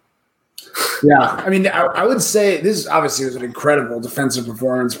limping. Yeah, I mean, I would say this obviously was an incredible defensive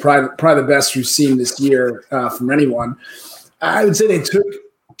performance, probably the best we've seen this year from anyone. I would say they took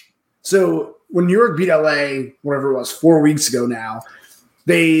 – so when New York beat LA, whatever it was, 4 weeks ago now,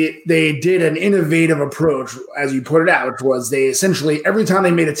 they did an innovative approach, as you put it out, which was they essentially every time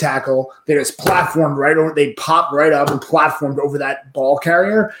they made a tackle, they just platformed right over – they popped right up and platformed over that ball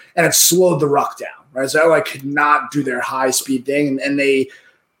carrier, and it slowed the ruck down, right? So LA could not do their high-speed thing, and they –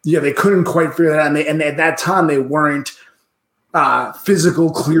 they couldn't quite figure that out. And at that time, they weren't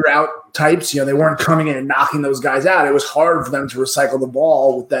physical clear-out types. They weren't coming in and knocking those guys out. It was hard for them to recycle the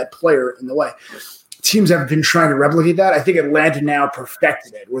ball with that player in the way. Teams have been trying to replicate that. I think Atlanta now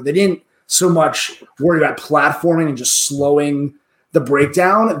perfected it, where they didn't so much worry about platforming and just slowing the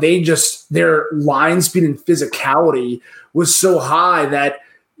breakdown. Their line speed and physicality was so high that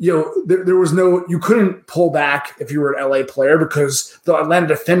there was you couldn't pull back if you were an LA player because the Atlanta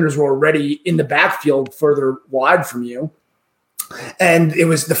defenders were already in the backfield further wide from you. And it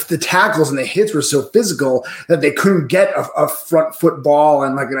was the tackles and the hits were so physical that they couldn't get a front foot ball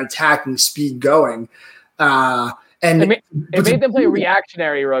and like an attacking speed going. And it made them play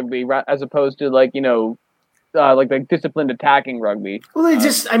reactionary rugby as opposed to like disciplined attacking rugby. Well,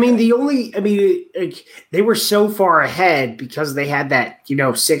 they were so far ahead because they had that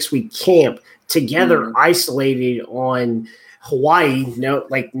 6-week camp together, isolated on Hawaii. No,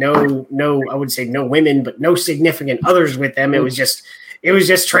 I would say no women, but no significant others with them. It was just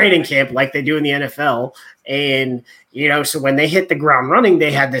training camp like they do in the NFL. And so when they hit the ground running,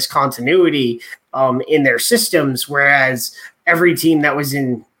 they had this continuity in their systems, whereas every team that was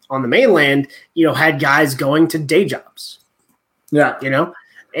on the mainland, had guys going to day jobs. Yeah.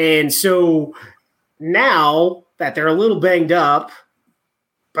 And so now that they're a little banged up,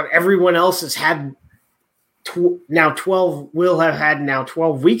 but everyone else has had now 12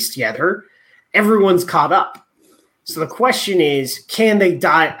 weeks together, everyone's caught up. So the question is, can they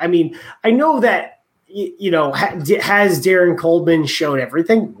die? I mean, I know that, has Darren Coleman shown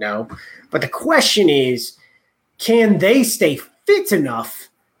everything? No. But the question is, can they stay fit enough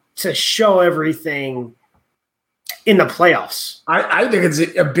to show everything in the playoffs? I think it's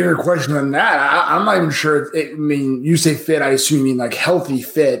a bigger question than that. I'm not even sure. You say fit, I assume you mean like healthy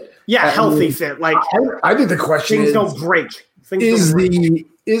fit. healthy fit. Like I think the question things is, don't break.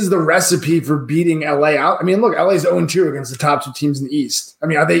 Is the recipe for beating LA out? I mean, look, LA's 0-2 against the top two teams in the East. I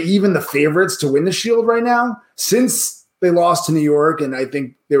mean, are they even the favorites to win the Shield right now? Since they lost to New York, and I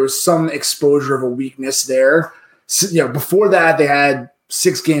think there was some exposure of a weakness there. So, before that, they had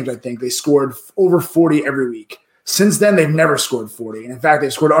 6 games, I think. They scored over 40 every week. Since then, they've never scored 40. And in fact,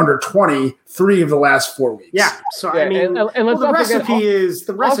 they've scored under 20 3 of the last 4 weeks. Yeah. So, I mean,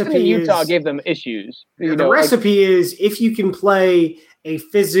 the recipe Utah gave them issues. The recipe is if you can play a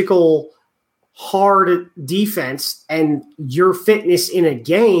physical, hard defense and your fitness in a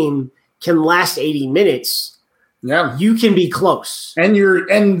game can last 80 minutes, you can be close. And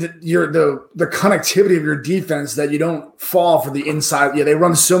the connectivity of your defense that you don't fall for the inside. Yeah, they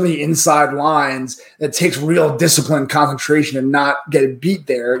run so many inside lines that it takes real discipline, concentration, and not get beat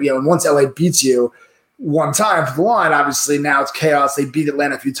there. And once LA beats you one time to the line, obviously now it's chaos. They beat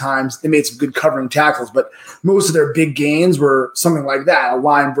Atlanta a few times. They made some good covering tackles, but most of their big gains were something like that, a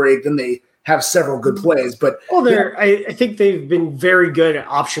line break. Then they have several good plays. But I think they've been very good at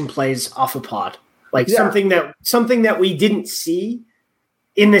option plays off a pod. Something that we didn't see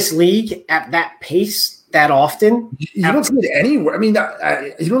in this league at that pace that often. You don't see it anywhere. I mean,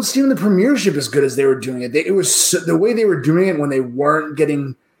 you don't see it in the Premiership as good as they were doing it. It was the way they were doing it when they weren't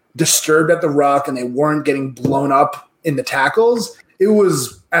getting disturbed at the ruck and they weren't getting blown up in the tackles. It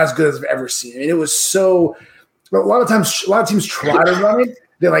was as good as I've ever seen. I mean, it was so. A lot of teams try to run it.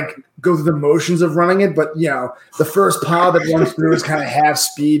 They go through the motions of running it, but the first pod that runs through is kind of half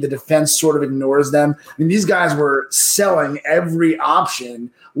speed. The defense sort of ignores them. I mean, these guys were selling every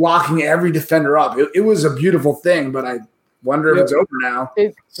option, locking every defender up. It was a beautiful thing, but I wonder if it's over now.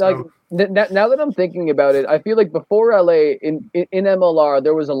 Now that I'm thinking about it, I feel like before LA in MLR,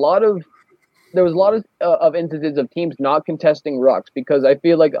 there was a lot of instances of teams not contesting rucks because I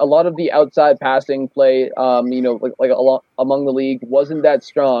feel like a lot of the outside passing play, among the league wasn't that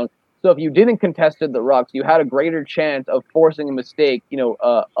strong. So if you didn't contested the rucks, you had a greater chance of forcing a mistake,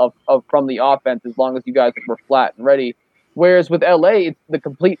 from the offense as long as you guys were flat and ready. Whereas with LA, it's the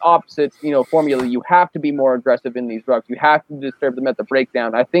complete opposite, formula. You have to be more aggressive in these rucks. You have to disturb them at the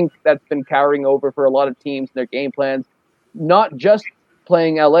breakdown. I think that's been carrying over for a lot of teams in their game plans, not just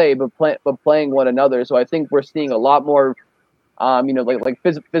playing LA, but playing one another. So I think we're seeing a lot more,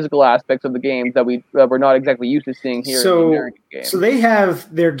 physical aspects of the games that we're not exactly used to seeing here in the American game. So they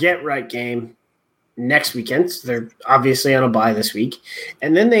have their get right game next weekend. So they're obviously on a bye this week,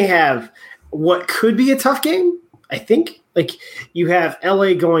 and then they have what could be a tough game. I think you have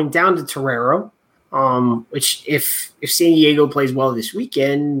LA going down to Torero, which if San Diego plays well this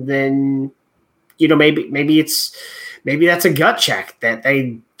weekend, then maybe that's a gut check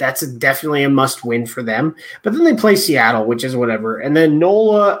that's definitely a must win for them. But then they play Seattle, which is whatever. And then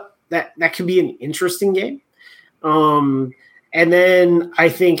NOLA, that could be an interesting game. And then I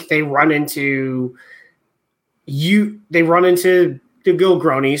think they run into the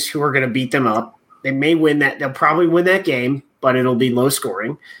Gilgronis, who are going to beat them up. They may win that. They'll probably win that game, but it'll be low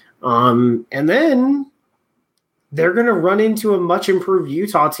scoring. And then they're going to run into a much improved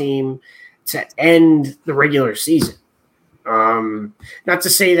Utah team to end the regular season. Not to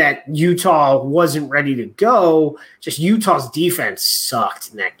say that Utah wasn't ready to go, just Utah's defense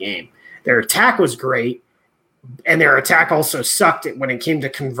sucked in that game. Their attack was great, and their attack also sucked when it came to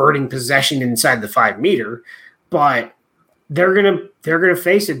converting possession inside the 5 meter, but they're gonna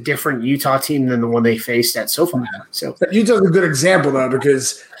face a different Utah team than the one they faced at SoFi. So Utah's a good example though,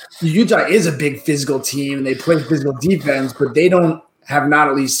 because Utah is a big physical team and they play physical defense, but they have not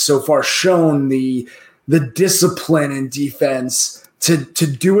at least so far shown the discipline in defense to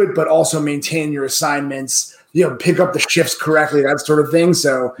do it, but also maintain your assignments, pick up the shifts correctly, that sort of thing.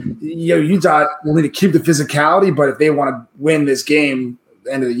 So, Utah will need to keep the physicality, but if they want to win this game at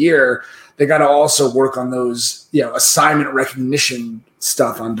the end of the year, they got to also work on those, assignment recognition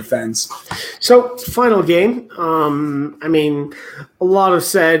stuff on defense. So, final game. A lot of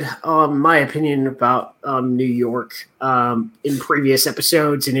said my opinion about New York in previous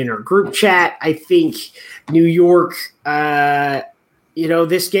episodes and in our group chat. I think New York,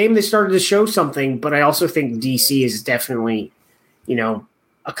 this game they started to show something, but I also think DC is definitely,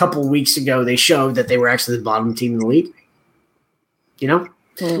 a couple weeks ago they showed that they were actually the bottom team in the league.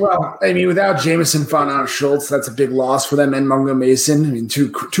 Well, without Jamison, Fontenot, Schultz, that's a big loss for them, and Mungo Mason. Two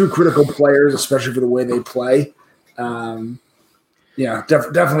critical players, especially for the way they play.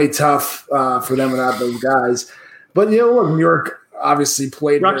 Definitely tough for them without those guys. But look, New York obviously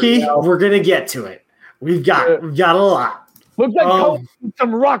played. Rocky, well. We're gonna get to it. We've got a lot. Looks like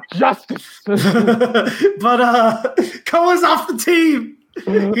some rock justice. But Koa's off the team.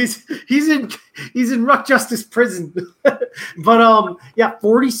 he's in Ruck Justice prison. But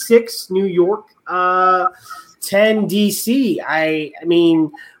 46 New York, 10 DC. I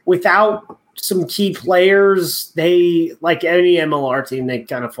mean, without some key players, they, like any MLR team, they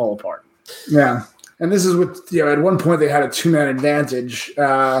kind of fall apart. Yeah. And this is what, at one point they had a 2-man advantage.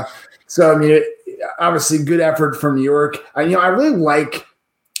 So, I mean, obviously good effort from New York. I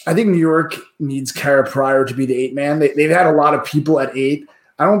think New York needs Kara Pryor to be the 8-man. They've had a lot of people at 8.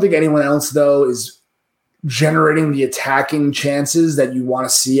 I don't think anyone else, though, is generating the attacking chances that you want to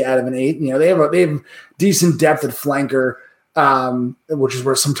see out of an 8. They have decent depth at flanker, which is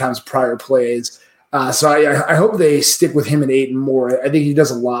where sometimes Pryor plays. So I hope they stick with him at 8 and more. I think he does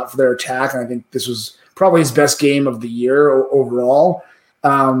a lot for their attack, and I think this was probably his best game of the year overall.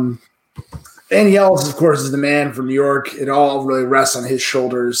 Andy Ellis, of course, is the man from New York. It all really rests on his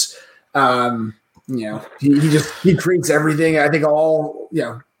shoulders. He creates everything. I think New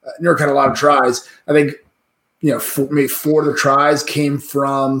York had a lot of tries. I think, maybe 4 of the tries came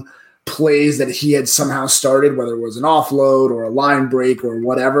from plays that he had somehow started, whether it was an offload or a line break or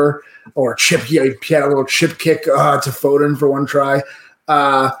whatever, or a chip. He had a little chip kick to Foden for one try.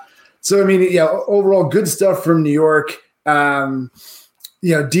 So, I mean, overall good stuff from New York.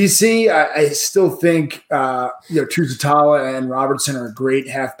 DC, I still think, Tusitala and Robertson are a great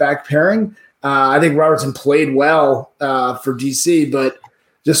halfback pairing. I think Robertson played well for DC, but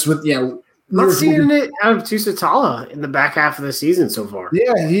just with, not seeing it out of Tusitala in the back half of the season so far.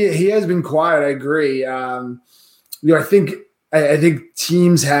 Yeah, he has been quiet. I agree. I think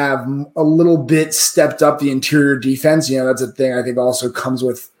teams have a little bit stepped up the interior defense. That's a thing I think also comes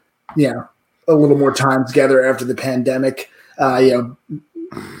with, a little more time together after the pandemic.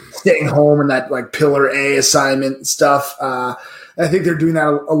 Staying home and that like pillar A assignment stuff. I think they're doing that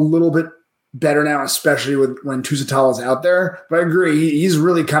a little bit better now, especially when Tusitala is out there. But I agree, he's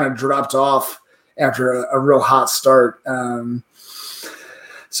really kind of dropped off after a real hot start.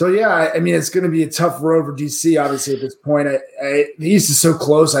 So yeah, I mean, it's going to be a tough road for DC. Obviously, at this point, the East is so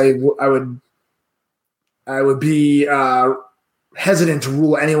close. I would be hesitant to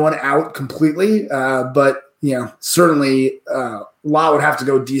rule anyone out completely, but. Certainly a lot would have to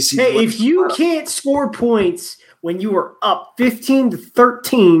go DC. Hey, if you can't score points when you are up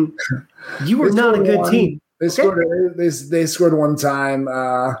 15-13, you are not a good team. They scored one time.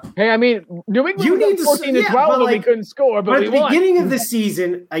 Hey, I mean, New England need 14-12 when we couldn't score, but at the beginning of the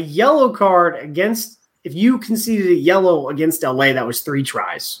season, a yellow card if you conceded a yellow against LA, that was 3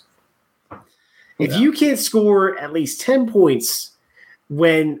 tries. If you can't score at least 10 points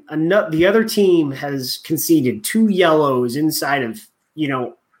when the other team has conceded 2 yellows inside of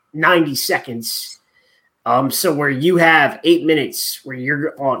 90 seconds, so where you have 8 minutes where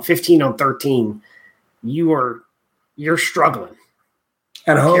you're on 15-13, you're struggling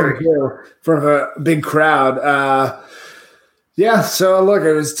at home in front of a big crowd. So look,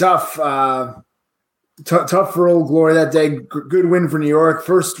 it was tough. Tough for Old Glory that day. Good win for New York,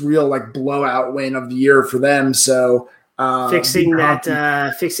 first real blowout win of the year for them. So. Fixing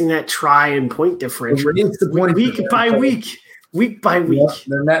that try and point differential week by week. Yeah,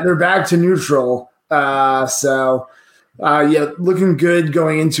 they're back to neutral. Looking good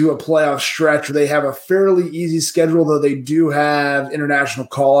going into a playoff stretch where they have a fairly easy schedule, though they do have international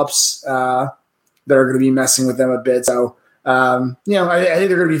call-ups that are going to be messing with them a bit. So, I think they're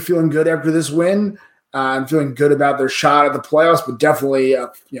going to be feeling good after this win. I'm feeling good about their shot at the playoffs, but definitely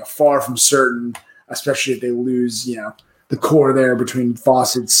far from certain, especially if they lose, the core there between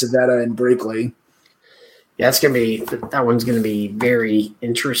Fawcett, Civetta, and Brakely. Yeah, that one's gonna be very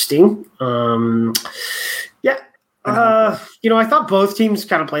interesting. I thought both teams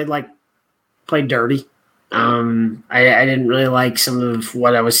kind of played dirty. I didn't really like some of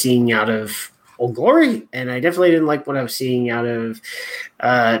what I was seeing out of Old Glory, and I definitely didn't like what I was seeing out of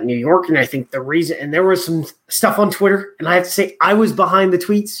New York. And I think the reason, and there was some stuff on Twitter, and I have to say I was behind the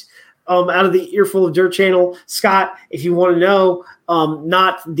tweets. Out of the Earful of Dirt channel. Scott, if you want to know,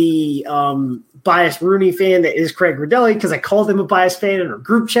 not the biased Rooney fan that is Craig Rodelli, because I called him a biased fan in our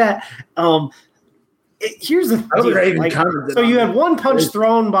group chat. Here's the deal. So you had one punch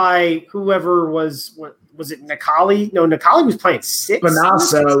thrown by whoever was it Nakali? No, Nakali was playing 6.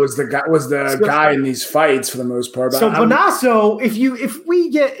 Bonasso was the guy in these fights for the most part. So Bonasso, if we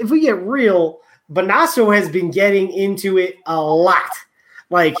get real, Bonasso has been getting into it a lot.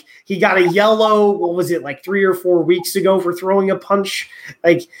 He got a yellow, 3 or 4 weeks ago for throwing a punch.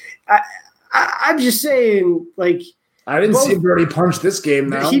 I'm just saying, I didn't see him already punch this game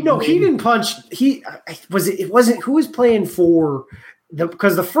now. He didn't punch. It wasn't who was playing for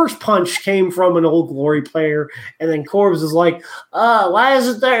because the first punch came from an Old Glory player, and then Corbs was like, why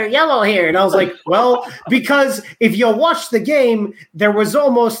isn't there yellow here? And I was like, well, because if you watch the game, there was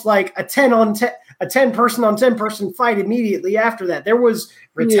almost like a 10 person on 10 person fight immediately after that. There was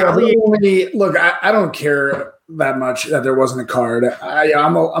retaliation. Yeah, look, I don't care that much that there wasn't a card.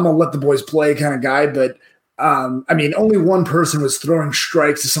 I'm a let the boys play kind of guy, but only one person was throwing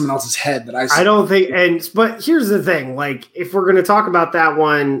strikes to someone else's head that I saw. I don't think, but here's the thing: like, if we're going to talk about that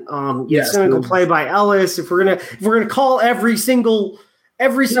one, cynical play by Ellis. If we're gonna call every single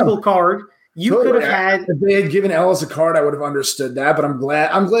card, you could have had. If they had given Ellis a card, I would have understood that. But I'm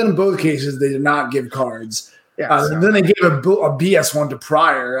glad in both cases they did not give cards. Yeah. Then they gave a BS one to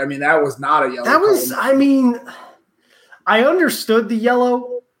Pryor. I mean, that was not a yellow. That was. I mean, I understood the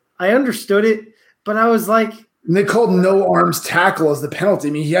yellow. I understood it. But I was like, and they called no arms tackle as the penalty.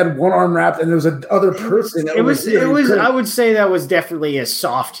 I mean, he had one arm wrapped, and there was another person. It was. I would say that was definitely a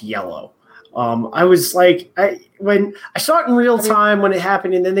soft yellow. I was like, when I saw it in real time when it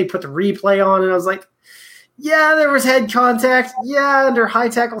happened, and then they put the replay on, and I was like, yeah, there was head contact. Yeah, under high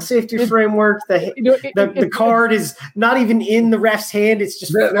tackle safety framework, the card is not even in the ref's hand; it's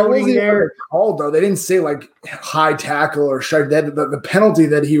just floating there. Called though, they didn't say like high tackle or strike. The penalty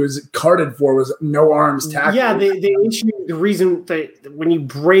that he was carded for was no arms tackle. Yeah, the reason that when you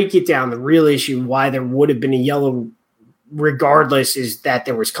break it down, the real issue why there would have been a yellow, regardless, is that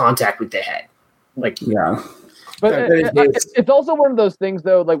there was contact with the head. Like, yeah. But it's also one of those things,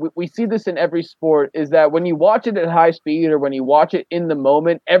 though, like we see this in every sport, is that when you watch it at high speed or when you watch it in the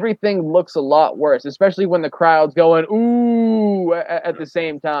moment, everything looks a lot worse, especially when the crowd's going, ooh, at the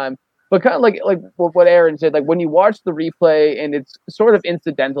same time. But kind of like what Aaron said, like when you watch the replay and it's sort of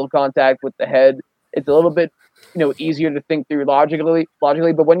incidental contact with the head, it's a little bit, easier to think through logically.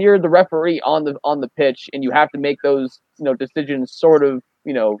 But when you're the referee on the pitch and you have to make those, decisions sort of,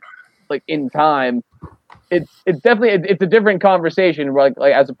 like in time, it's definitely it's a different conversation, like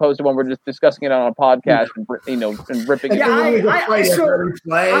as opposed to when we're just discussing it on a podcast, and ripping. Yeah, someone's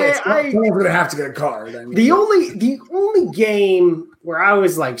gonna have to get a card. I mean, the only game where I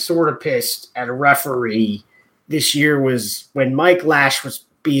was like sort of pissed at a referee this year was when Mike Lash was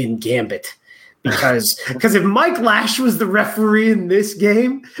being Gambit. Because if Mike Lash was the referee in this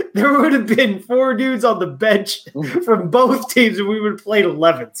game, there would have been 4 dudes on the bench from both teams, and we would have played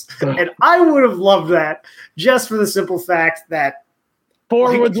 11s. And I would have loved that just for the simple fact that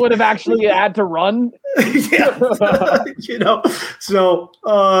forwards would have actually had to run. Yeah, So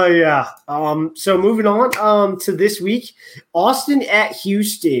yeah. So moving on to this week, Austin at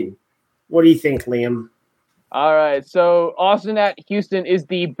Houston. What do you think, Liam? All right, so Austin at Houston is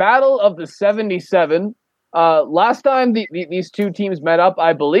the Battle of the 77. Last time these two teams met up,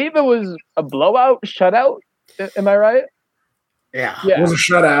 I believe it was a blowout, shutout. Am I right? Yeah. It was a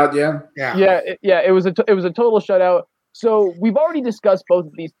shutout. Yeah. It was a total shutout. So we've already discussed both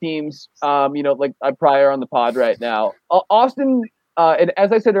of these teams. Like Pryor on the pod right now. Austin. And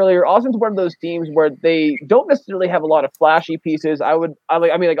as I said earlier, Austin's one of those teams where they don't necessarily have a lot of flashy pieces. other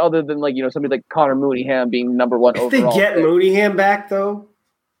than somebody like Connor Mooneyham being number one overall. If they get Mooneyham back though,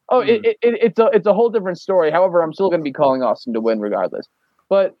 it's a whole different story. However, I'm still going to be calling Austin to win regardless.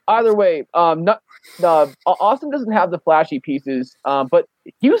 But either way, Austin doesn't have the flashy pieces, but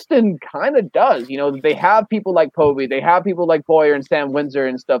Houston kind of does. They have people like Povey, they have people like Boyer and Sam Windsor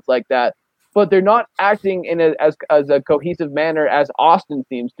and stuff like that. But they're not acting in as a cohesive manner as Austin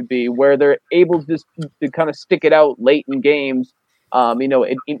seems to be, where they're able to kind of stick it out late in games, and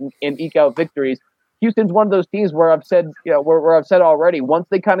eke out victories. Houston's one of those teams where I've said, where I've said already, once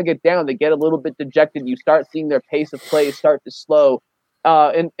they kind of get down, they get a little bit dejected. You start seeing their pace of play start to slow,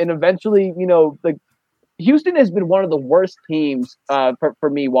 and eventually, like Houston has been one of the worst teams for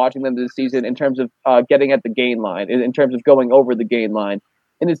me watching them this season in terms of getting at the gain line, in terms of going over the gain line.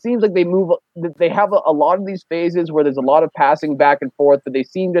 And it seems like they have a lot of these phases where there's a lot of passing back and forth, but they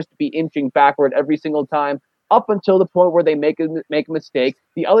seem just to be inching backward every single time up until the point where they make a mistake.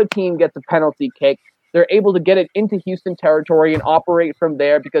 The other team gets a penalty kick. They're able to get it into Houston territory and operate from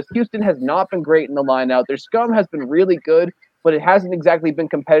there because Houston has not been great in the line out. Their scrum has been really good, but it hasn't exactly been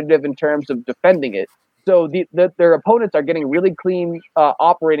competitive in terms of defending it. So their opponents are getting really clean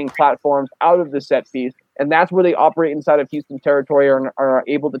operating platforms out of the set piece. And that's where they operate inside of Houston territory and are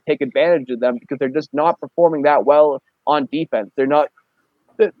able to take advantage of them because they're just not performing that well on defense. They're not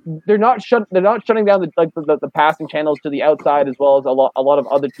shutting down the passing channels to the outside as well as a lot of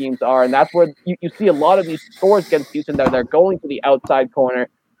other teams are. And that's where you see a lot of these scores against Houston that they're going to the outside corner,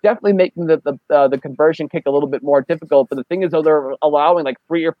 definitely making the conversion kick a little bit more difficult. But the thing is, though, they're allowing like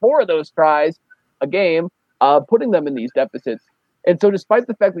 3 or 4 of those tries a game, putting them in these deficits. And so, despite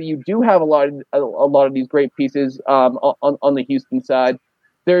the fact that you do have a lot of these great pieces on the Houston side,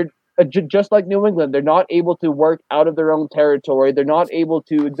 they're just like New England. They're not able to work out of their own territory. They're not able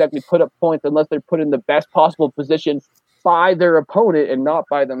to exactly put up points unless they're put in the best possible position by their opponent and not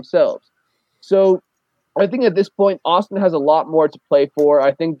by themselves. So, I think at this point, Austin has a lot more to play for.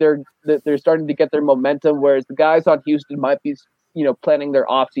 I think they're starting to get their momentum, whereas the guys on Houston might be, planning their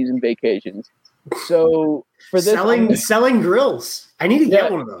off-season vacations. So for this, selling grills, I need to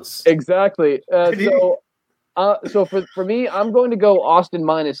get one of those. Exactly. So for me, I'm going to go Austin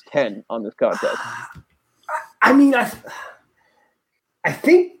 -10 on this contest. I mean, I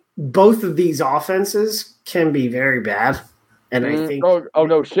think both of these offenses can be very bad, and I think oh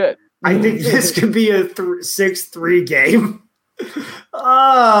no shit. I think this could be a 6-3 game.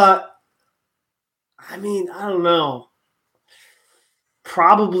 I mean, I don't know.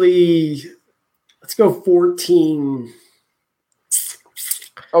 Probably. Let's go 14.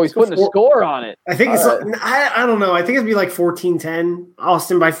 Oh, he's putting a score on it. I think I don't know. I think it'd be like 14-10.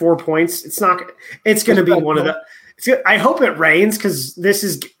 Austin by 4 points. It's going to be one of the. I hope it rains because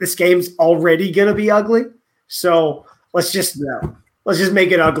this game's already going to be ugly. So let's just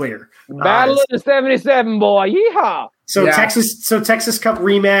make it uglier. Battle of the 77, boy. Yeehaw. So yeah. Texas Cup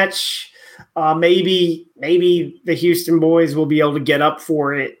rematch. Maybe the Houston boys will be able to get up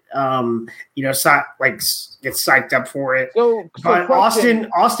for it. Get psyched up for it. But Austin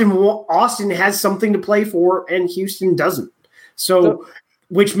has something to play for, and Houston doesn't. So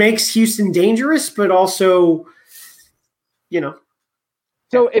which makes Houston dangerous, but also,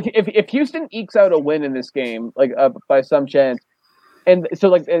 So if Houston ekes out a win in this game, by some chance. And so,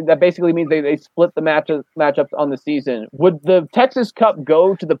 that basically means they split the matchups on the season. Would the Texas Cup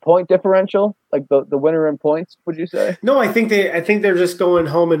go to the point differential, like the winner in points? Would you say? No, I think they're just going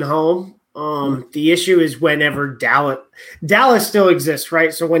home and home. The issue is whenever Dallas still exists,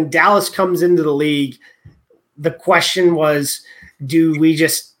 right? So when Dallas comes into the league, the question was, do we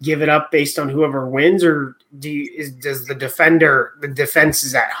just give it up based on whoever wins, or does the defense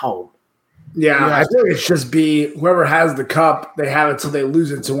is at home? Yeah, I think it should just be whoever has the cup, they have it till they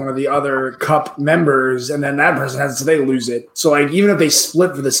lose it to one of the other cup members, and then that person has it till they lose it. So, even if they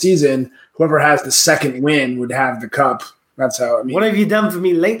split for the season, whoever has the second win would have the cup. That's how. What have you done for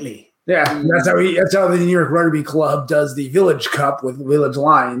me lately? Yeah, that's how the New York Rugby Club does the Village Cup with Village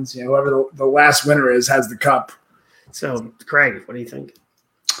Lions. Whoever the last winner is has the cup. So, Craig, what do you think?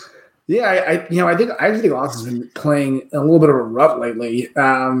 Yeah, I think Austin's been playing a little bit of a rut lately.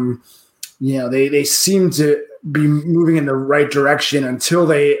 They seem to be moving in the right direction until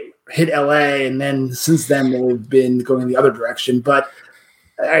they hit LA, and then since then they've been going in the other direction. But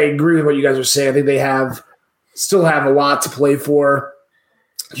I agree with what you guys are saying. I think they still have a lot to play for.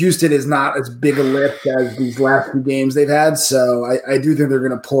 Houston is not as big a lift as these last few games they've had, so I do think they're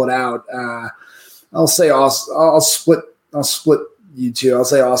going to pull it out. I'll say I'll split you two. I'll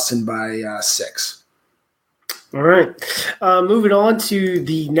say Austin by 6. All right. Moving on to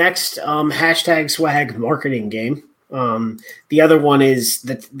the next #swag marketing game. The other one was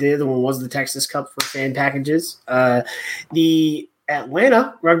the Texas Cup for fan packages. The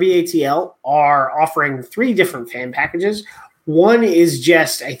Atlanta Rugby ATL are offering 3 different fan packages. One is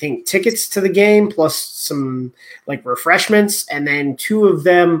just, I think, tickets to the game plus some refreshments, and then 2 of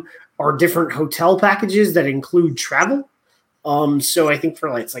them are different hotel packages that include travel. So I think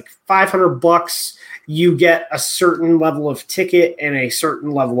for it's $500, you get a certain level of ticket and a certain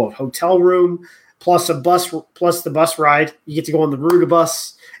level of hotel room, plus the bus ride. You get to go on the Ruta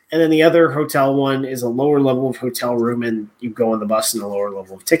bus, and then the other hotel one is a lower level of hotel room, and you go on the bus in a lower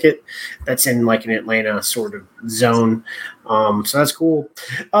level of ticket. That's in an Atlanta sort of zone. So that's cool.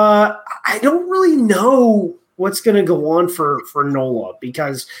 I don't really know what's going to go on for NOLA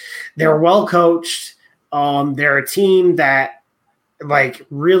because they're well coached. They're a team that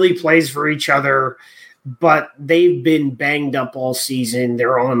really plays for each other, but they've been banged up all season.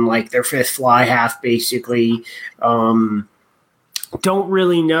 They're on their 5th fly half basically. Don't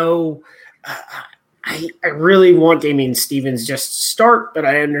really know. I really want Damian Stevens just to start, but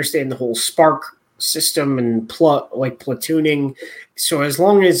I understand the whole spark system and platooning. So as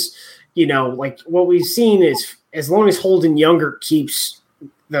long as what we've seen is as long as Holden Younger keeps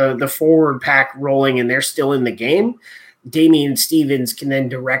the forward pack rolling and they're still in the game, Damian Stevens can then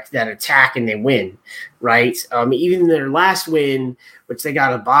direct that attack and they win, right? Even their last win, which they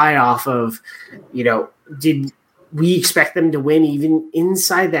got a bye off of, did we expect them to win even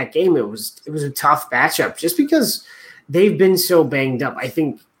inside that game? It was a tough matchup just because they've been so banged up. I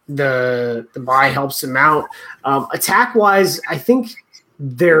think the bye helps them out. Attack wise, I think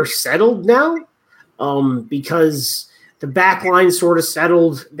they're settled now because the back line sort of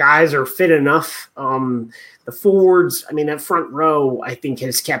settled. Guys are fit enough. The forwards, I mean, that front row, I think,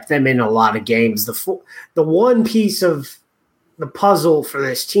 has kept them in a lot of games. The one piece of the puzzle for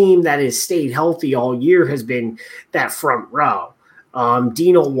this team that has stayed healthy all year has been that front row.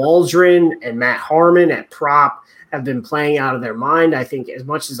 Dino Waldron and Matt Harmon at prop have been playing out of their mind. I think as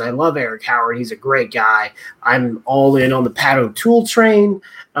much as I love Eric Howard, he's a great guy. I'm all in on the Pat O'Toole train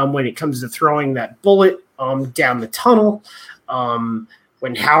when it comes to throwing that bullet down the tunnel.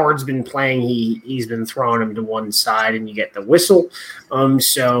 When Howard's been playing, he's been throwing him to one side, and you get the whistle.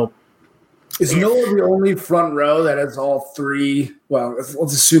 So is Nola the only front row that has all three? Well,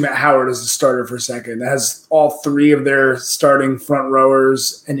 let's assume that Howard is the starter for a second. That has all three of their starting front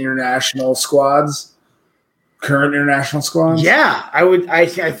rowers in international squads, current international squads. Yeah,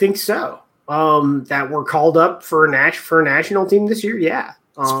 I think so. That were called up for a national team this year. Yeah,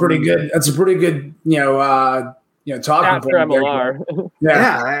 it's pretty good. That's a pretty good, talking point. MLR.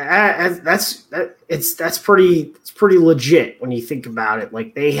 That's pretty legit when you think about it.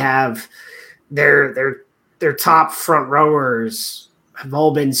 Like they have their top front rowers have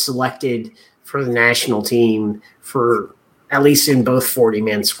all been selected for the national team for at least in both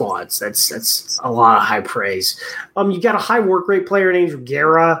 40-man squads. That's a lot of high praise. You got a high work rate player named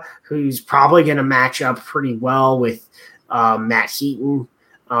Guerra who's probably going to match up pretty well with Matt Heaton.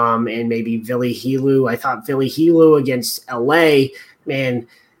 And maybe Ville Helu. I thought Ville Helu against LA, man,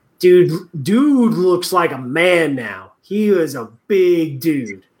 dude looks like a man now. He is a big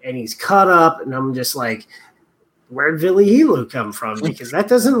dude, and he's cut up, and I'm just like, where'd Ville Helu come from? Because that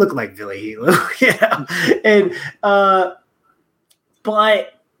doesn't look like Ville Helu. Yeah. And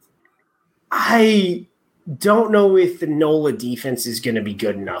but I don't know if the NOLA defense is going to be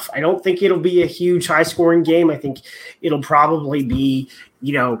good enough. I don't think it'll be a huge high-scoring game. I think it'll probably be,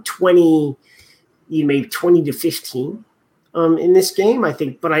 20 to 15 in this game, I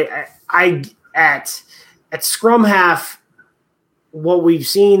think. But I at scrum half, what we've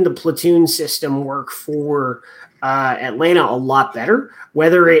seen the platoon system work for Atlanta a lot better,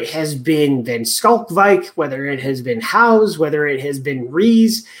 whether it has been Van Skalkvijk, whether it has been Howes, whether it has been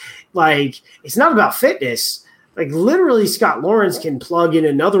Rees. Like, it's not about fitness. Like, literally, Scott Lawrence can plug in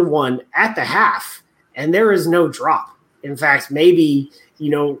another one at the half, and there is no drop. In fact, maybe,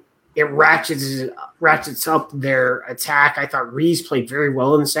 it ratchets up their attack. I thought Rees played very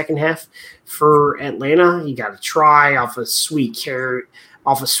well in the second half for Atlanta. He got a try off a sweet carrot,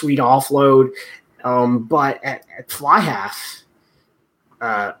 off a sweet offload. But at fly half,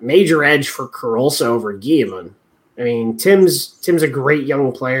 major edge for Carosa over Guillemon. I mean, Tim's a great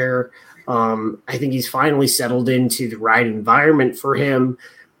young player. I think he's finally settled into the right environment for him.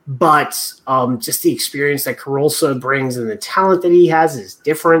 But just the experience that Carosa brings and the talent that he has is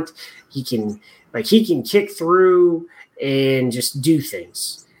different. He can kick through and just do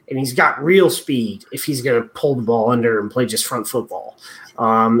things. And he's got real speed if he's going to pull the ball under and play just front football.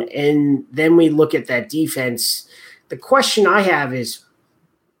 And then we look at that defense. The question I have is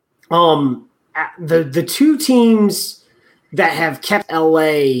the two teams that have kept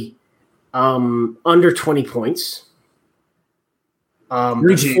LA under 20 points.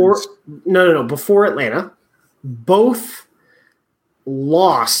 Before Atlanta, both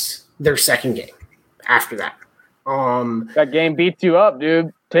lost their second game after that. That game beats you up,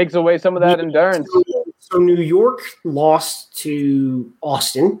 dude. Takes away some of that endurance. So New York lost to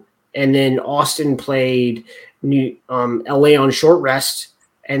Austin, and then Austin played LA on short rest,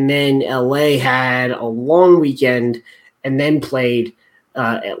 and then LA had a long weekend and then played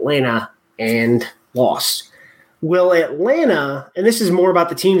Atlanta and lost. Will Atlanta, and this is more about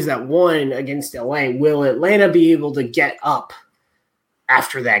the teams that won against LA, will Atlanta be able to get up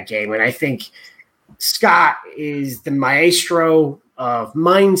after that game? And I think Scott is the maestro of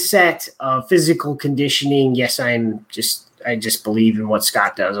mindset, of physical conditioning. Yes, I just believe in what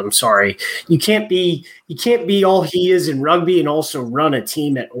Scott does. I'm sorry. You can't be all he is in rugby and also run a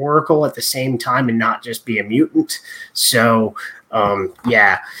team at Oracle at the same time and not just be a mutant. So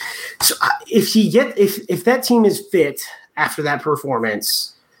yeah. So if that team is fit after that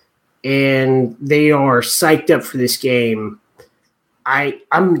performance and they are psyched up for this game,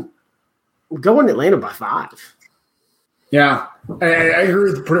 I'm going Atlanta by 5. Yeah, I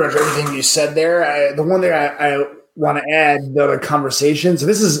agree with pretty much everything you said there. The one thing I want to add the conversation. So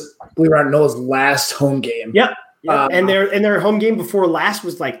this is, believe it or not, Noah's last home game. Yep. And their home game before last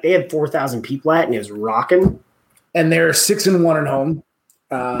was like they had 4,000 people at, and it was rocking. And they're 6-1 at home.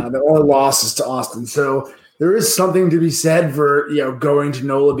 The only loss is to Austin. So there is something to be said for going to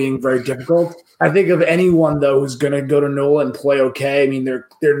NOLA being very difficult. I think of anyone though who's going to go to NOLA and play okay. I mean,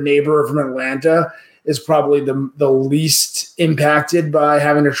 their neighbor from Atlanta is probably the least impacted by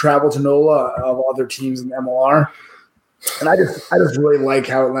having to travel to NOLA of all their teams in the MLR. And I just really like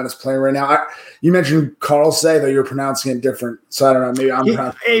how Atlanta's playing right now. You mentioned Karlsson, though you're pronouncing it different. So I don't know. Maybe I'm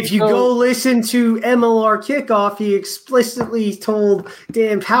pronouncing it. If you go listen to MLR Kickoff, he explicitly told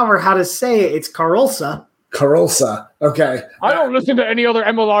Dan Power how to say it. It's Karlsson. Karlsson. Okay. I don't listen to any other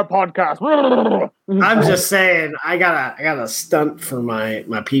MLR podcast. I'm just saying, I gotta stunt for my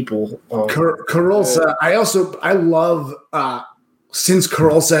people. Karlsson. I love since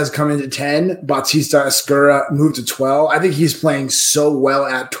Karlsson has come into 10, Bautista Escura moved to 12. I think he's playing so well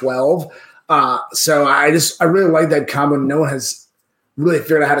at 12. So I really like that combo. No one has really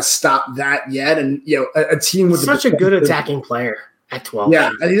figured out how to stop that yet. And a team with such a good attacking player at 12.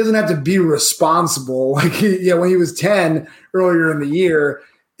 Yeah, and he doesn't have to be responsible. Like when he was 10 earlier in the year,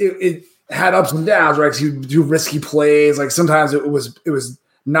 it had ups and downs, right? Because he would do risky plays. Like sometimes it was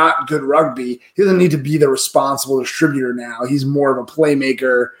not good rugby. He doesn't need to be the responsible distributor now. He's more of a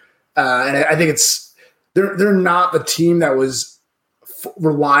playmaker, and I think they're not the team that was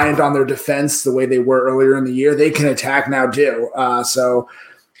reliant on their defense the way they were earlier in the year. They can attack now too. So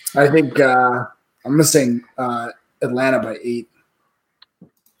I think I'm going to say Atlanta by 8.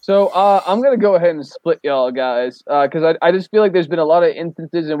 So I'm going to go ahead and split y'all guys because I just feel like there's been a lot of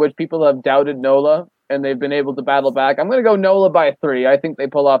instances in which people have doubted NOLA and they've been able to battle back. I'm going to go NOLA by 3. I think they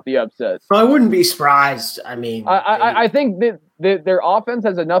pull off the upset. I wouldn't be surprised. I mean, I think that their offense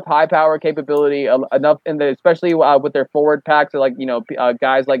has enough high power capability, enough, especially with their forward packs, like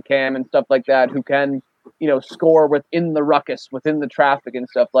guys like Cam and stuff like that who can score within the ruckus, within the traffic and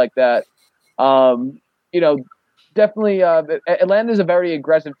stuff like that. Definitely, Atlanta is a very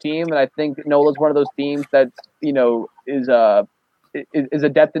aggressive team, and I think NOLA's one of those teams that is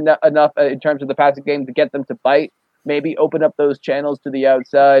adept enough in terms of the passing game to get them to bite, maybe open up those channels to the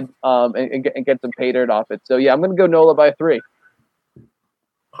outside, and get some pay dirt off it. So yeah, I'm going to go NOLA by 3.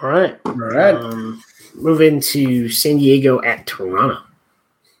 All right. Moving to San Diego at Toronto.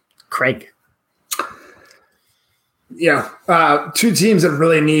 Craig. Yeah, 2 teams that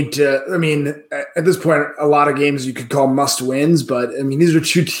really need to. I mean, at this point, a lot of games you could call must wins, but I mean, these are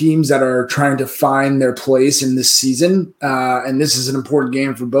 2 teams that are trying to find their place in this season, and this is an important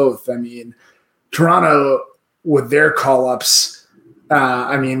game for both. I mean, Toronto with their call ups,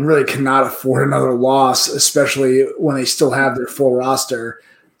 really cannot afford another loss, especially when they still have their full roster.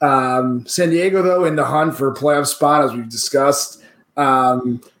 San Diego, though, in the hunt for a playoff spot, as we've discussed,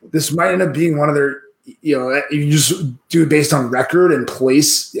 this might end up being one of their. You just do it based on record and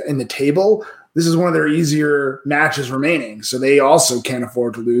place in the table. This is one of their easier matches remaining, so they also can't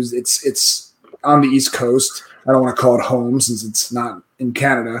afford to lose. It's on the East Coast. I don't want to call it home since it's not in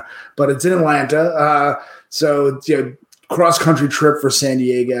Canada, but it's in Atlanta. Cross country trip for San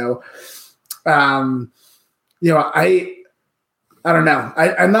Diego. I don't know.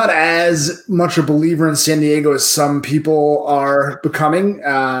 I'm not as much a believer in San Diego as some people are becoming.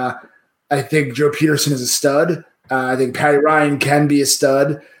 I think Joe Peterson is a stud. I think Patty Ryan can be a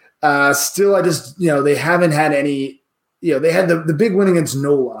stud. Still, they haven't had any. They had the big win against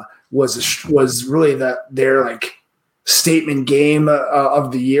NOLA was really their like statement game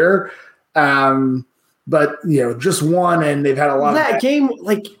of the year. But just one, and they've had a lot. That game,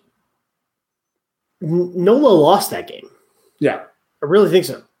 like NOLA lost that game. Yeah, I really think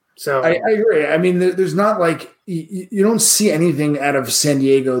so. So I agree. I mean, there's not like you don't see anything out of San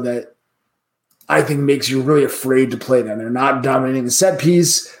Diego that I think makes you really afraid to play them. They're not dominating the set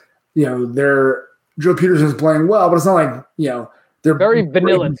piece. Joe Peterson's playing well, but it's not like they're very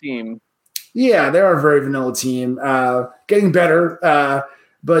vanilla team. Yeah, they are a very vanilla team, getting better.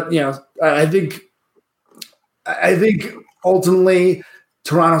 But I think ultimately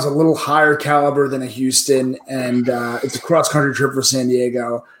Toronto's a little higher caliber than a Houston, and it's a cross country trip for San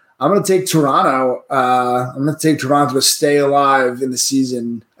Diego. I'm going to take Toronto. I'm going to take Toronto to stay alive in the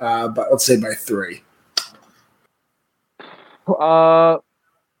season, but let's say by 3.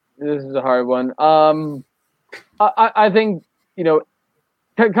 This is a hard one. I think kind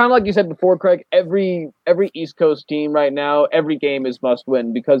of like you said before, Craig. Every East Coast team right now, every game is must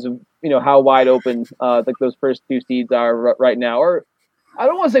win because of how wide open like those first 2 seeds are right now. Or I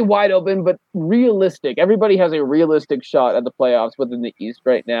don't want to say wide open, but realistic. Everybody has a realistic shot at the playoffs within the East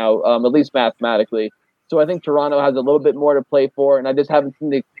right now, at least mathematically. So I think Toronto has a little bit more to play for, and I just haven't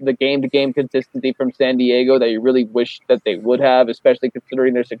seen the game-to-game consistency from San Diego that you really wish that they would have, especially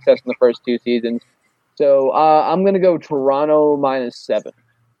considering their success in the first 2 seasons. So I'm going to go Toronto -7.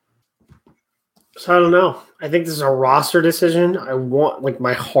 So I don't know. I think this is a roster decision.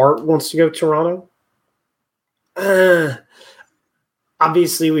 My heart wants to go Toronto.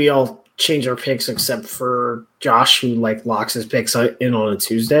 Obviously, we all change our picks except for Josh, who like locks his picks in on a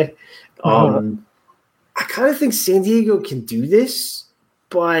Tuesday. I kind of think San Diego can do this,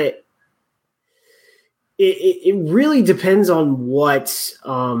 but it really depends on what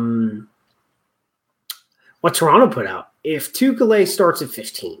Toronto put out. If Tukale starts at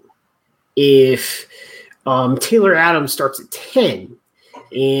 15, if Taylor Adams starts at 10,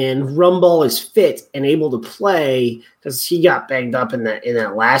 and Rumball is fit and able to play because he got banged up in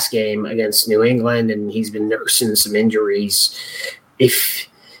that last game against New England, and he's been nursing some injuries. If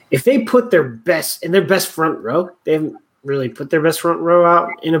they put their best front row, they haven't really put their best front row out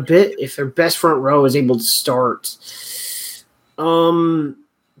in a bit. If their best front row is able to start, then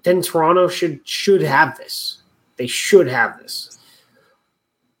Toronto should have this. They should have this,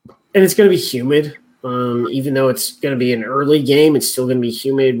 and it's going to be humid. Even though it's going to be an early game, it's still going to be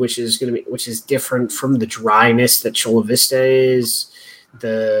humid, which is different from the dryness that Chula Vista is.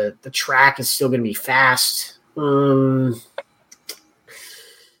 The track is still going to be fast.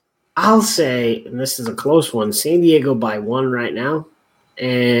 I'll say, and this is a close one, San Diego by 1 right now.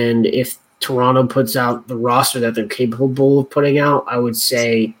 And if Toronto puts out the roster that they're capable of putting out, I would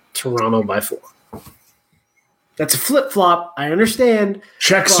say Toronto by 4. That's a flip-flop. I understand.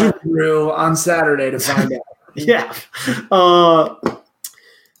 Check Subaru on Saturday to find out. Yeah.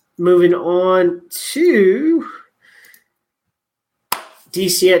 Moving on to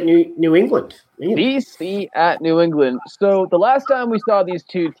DC at New England. Man. DC at New England. So the last time we saw these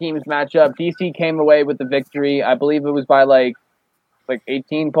two teams match up, DC came away with the victory. I believe it was by like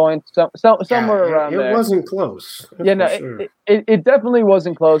 18 points, somewhere around there. It wasn't close. Yeah, no, sure. It definitely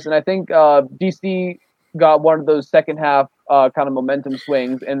wasn't close. And I think DC got one of those second half kind of momentum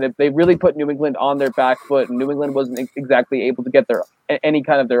swings, and they really put New England on their back foot, and New England wasn't exactly able to get any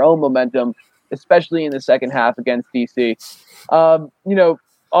kind of their own momentum, especially in the second half against DC.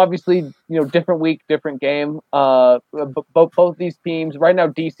 Obviously, different week, different game. Both these teams right now,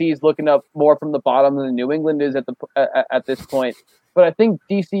 DC is looking up more from the bottom than New England is at this point. But I think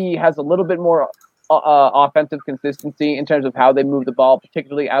DC has a little bit more offensive consistency in terms of how they move the ball,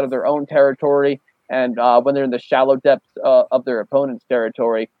 particularly out of their own territory. And when they're in the shallow depths of their opponent's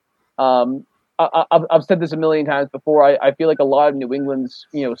territory. I've said this a million times before. I feel like a lot of New England's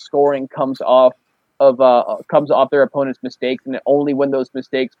scoring comes off their opponent's mistakes, and only when those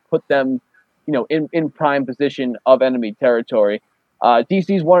mistakes put them in prime position of enemy territory.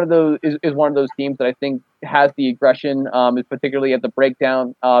 DC is one of those teams that I think has the aggression, particularly at the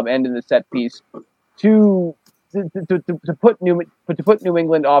breakdown and in the set piece, to put New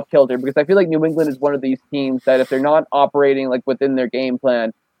England off kilter, because I feel like New England is one of these teams that if they're not operating like within their game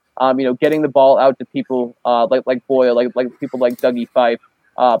plan, getting the ball out to people like Boyle, like people like Dougie Fife,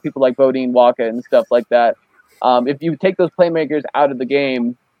 people like Bodine Waka and stuff like that. If you take those playmakers out of the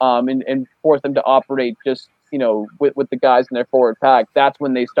game and force them to operate just with the guys in their forward pack, that's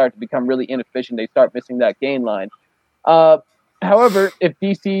when they start to become really inefficient. They start missing that gain line. However, if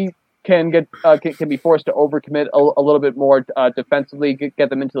DC can be forced to overcommit a little bit more defensively, get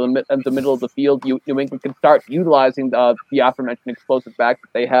them into the middle of the field, New England can start utilizing the aforementioned explosive back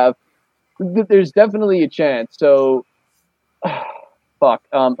that they have. There's definitely a chance. So, fuck.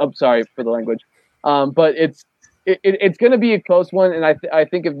 I'm sorry for the language, but it's going to be a close one, and I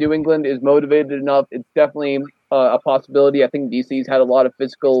think if New England is motivated enough, it's definitely a possibility. I think DC's had a lot of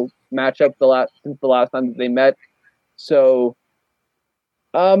physical matchups since the last time that they met, so.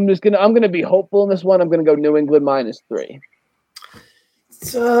 I'm gonna be hopeful in this one. I'm gonna go New England -3.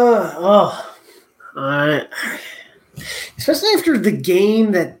 Especially after the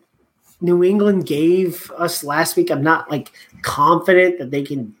game that New England gave us last week, I'm not confident that they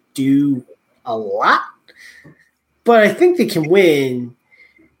can do a lot, but I think they can win.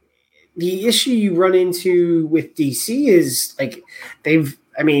 The issue you run into with DC is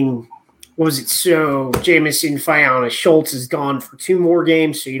what was it? So Jamison Fiona Schultz is gone for 2 more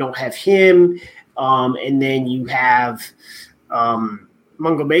games, so you don't have him. And then you have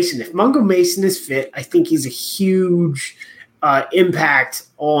Mungo Mason. If Mungo Mason is fit, I think he's a huge impact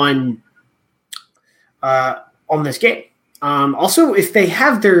on this game. Also, if they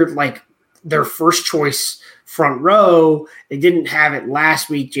have their first choice front row, they didn't have it last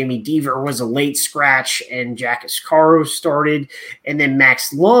week. Jamie Deaver was a late scratch, and Jack Escaro started, and then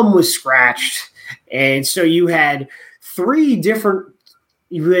Max Lum was scratched. And so you had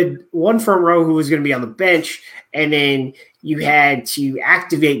one front row who was going to be on the bench, and then you had to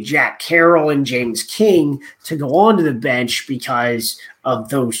activate Jack Carroll and James King to go onto the bench because of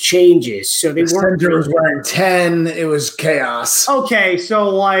those changes. So they weren't was wearing 10. It was chaos. Okay, so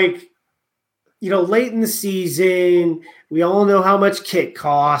late in the season, we all know how much kit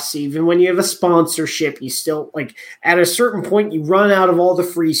costs. Even when you have a sponsorship, you still at a certain point, you run out of all the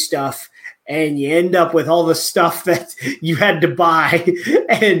free stuff and you end up with all the stuff that you had to buy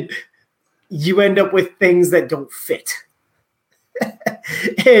and you end up with things that don't fit.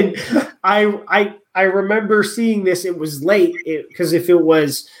 And I remember seeing this. It was late because if it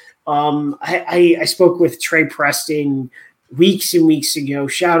was, I spoke with Trey Preston weeks and weeks ago.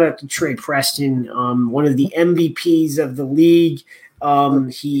 Shout out to Trey Preston, one of the MVPs of the league.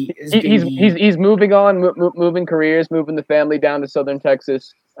 He's moving on, moving careers, moving the family down to Southern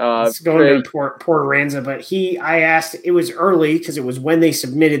Texas. It's going to Port Aransas, but I asked. It was early because it was when they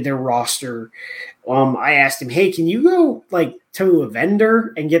submitted their roster. I asked him, "Hey, can you go to a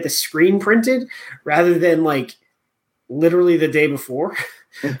vendor and get the screen printed rather than literally the day before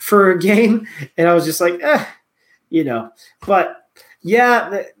for a game?" And I was just like, But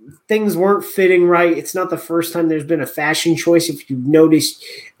yeah, things weren't fitting right. It's not the first time there's been a fashion choice. If you've noticed,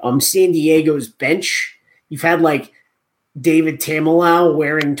 San Diego's bench, you've had David Tamilau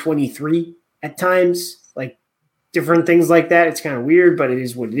wearing 23 at times, different things like that. It's kind of weird, but it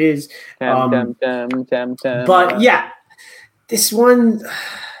is what it is. But yeah, this one,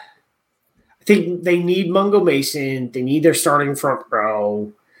 I think they need Mungo Mason. They need their starting front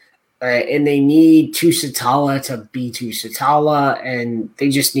row. And they need Tusitala to be Tusitala, and they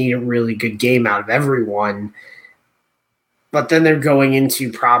just need a really good game out of everyone. But then they're going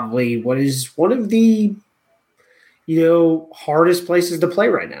into probably what is one of the hardest places to play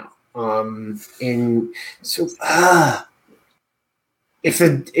right now.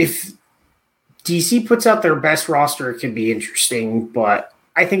 If DC puts out their best roster, it could be interesting. But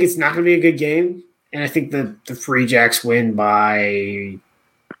I think it's not going to be a good game, and I think the Free Jacks win by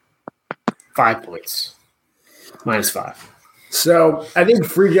 5 points, -5. So I think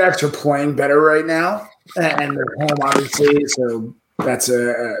Free Jacks are playing better right now, and they're home, obviously, so that's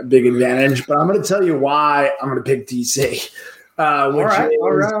a big advantage. But I'm going to tell you why I'm going to pick DC. All right.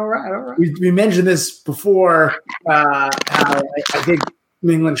 We mentioned this before, how I think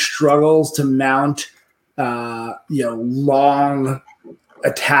New England struggles to mount, long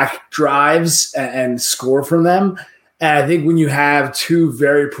attack drives and score from them. And I think when you have two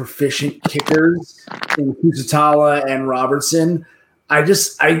very proficient kickers in Tusitala and Robertson, I'm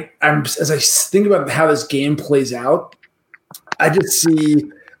as I think about how this game plays out, I just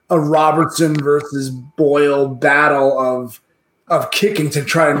see a Robertson versus Boyle battle of kicking to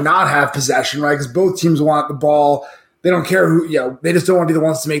try to not have possession, right? Because both teams want the ball. They don't care who, they just don't want to be the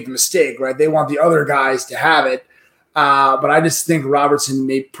ones to make the mistake, right? They want the other guys to have it. But I just think Robertson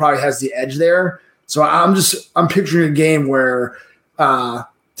probably has the edge there. So I'm picturing a game where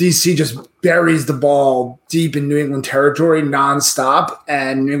DC just buries the ball deep in New England territory nonstop,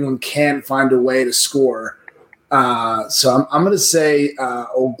 and New England can't find a way to score. So I'm going to say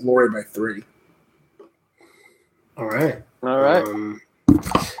Old Glory by 3. All right.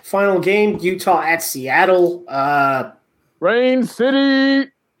 Final game, Utah at Seattle. Rain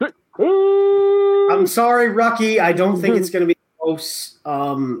City. I'm sorry, Rucky. I don't think it's going to be close.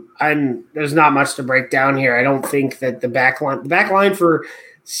 There's not much to break down here. I don't think that the back line for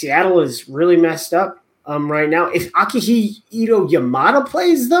Seattle is really messed up right now. If Akihito Yamada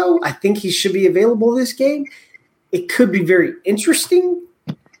plays, though, I think he should be available this game. It could be very interesting,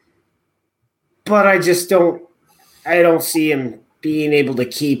 but I don't see him being able to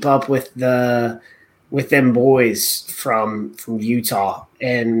keep up with them boys from Utah,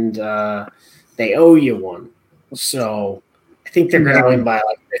 and they owe you one. So I think they're going to win by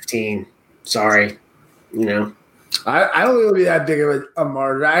 15. Sorry, I don't think it'll be that big of a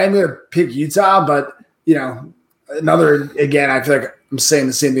margin. I am going to pick Utah, but again, I feel like I'm saying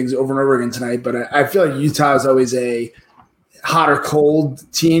the same things over and over again tonight. But I feel like Utah is always a hot or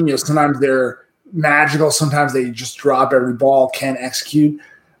cold team. Sometimes they're magical. Sometimes they just drop every ball, can't execute.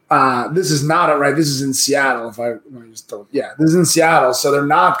 This is not right. This is in Seattle. This is in Seattle, so they're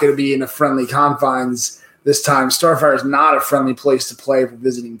not going to be in the friendly confines this time. Starfire is not a friendly place to play for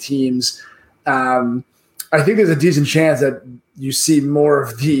visiting teams. I think there's a decent chance that you see more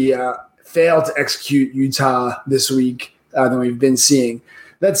of the fail to execute Utah this week than we've been seeing.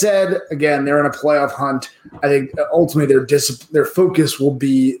 That said, again, they're in a playoff hunt. I think ultimately their focus will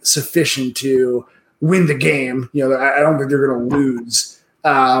be sufficient to win the game. I don't think they're going to lose,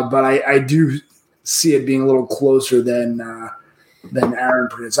 but I do see it being a little closer than Aaron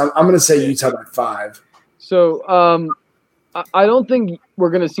predicts. I'm going to say Utah by 5. So I don't think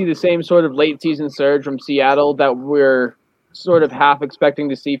we're going to see the same sort of late season surge from Seattle that we're sort of half expecting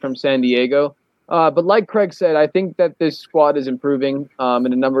to see from San Diego. But like Craig said, I think that this squad is improving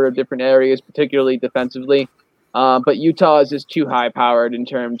in a number of different areas, particularly defensively. But Utah is just too high-powered in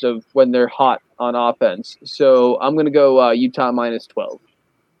terms of when they're hot on offense. So I'm going to go Utah minus 12.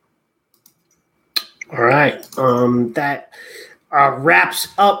 All right. That wraps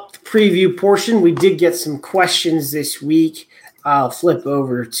up the preview portion. We did get some questions this week. I'll flip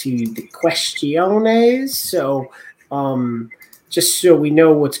over to the questiones. So just so we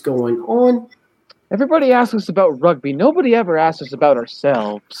know what's going on. Everybody asks us about rugby. Nobody ever asks us about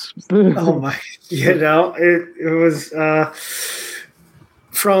ourselves. Oh my! It was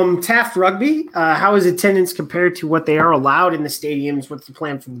from Taft Rugby. How is attendance compared to what they are allowed in the stadiums? What's the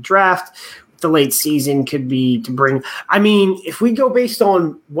plan for the draft? The late season could be to bring. I mean, if we go based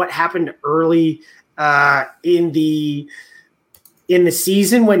on what happened early in the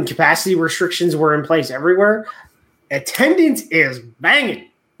season when capacity restrictions were in place everywhere, attendance is banging.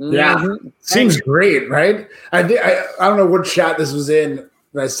 Yeah, seems great, right? I don't know what chat this was in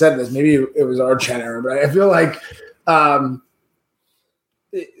when I said this. Maybe it was our chat error, but I feel like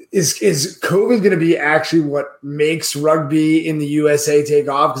is COVID going to be actually what makes rugby in the USA take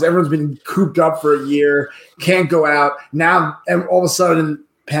off? Because everyone's been cooped up for a year, can't go out. Now, and all of a sudden,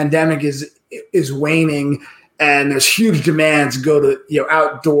 pandemic is waning. And there's huge demand to go to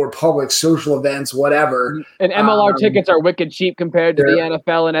outdoor public social events, whatever. And MLR tickets are wicked cheap compared to the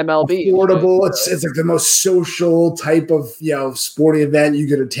NFL and MLB. Affordable. It's like the most social type of sporting event you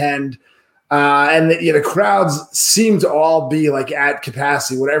could attend, and the crowds seem to all be like at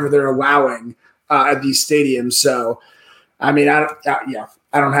capacity, whatever they're allowing at these stadiums. So, I mean, I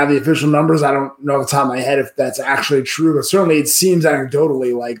don't have the official numbers. I don't know off the top of my head if that's actually true, but certainly it seems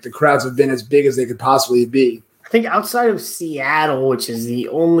anecdotally like the crowds have been as big as they could possibly be. I think outside of Seattle, which is the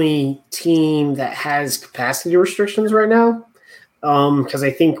only team that has capacity restrictions right now, because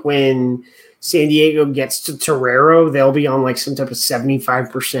I think when San Diego gets to Torero, they'll be on like some type of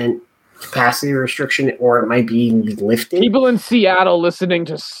 75% capacity restriction, or it might be lifted. People in Seattle listening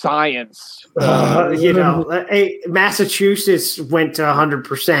to science. Massachusetts went to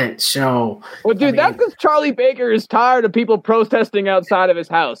 100%. So, well, dude, that's because Charlie Baker is tired of people protesting outside of his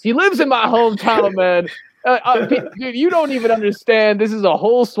house. He lives in my hometown, man. Dude, you don't even understand. This is a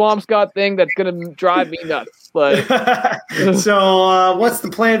whole Swampscott thing that's going to drive me nuts. Like, so, what's the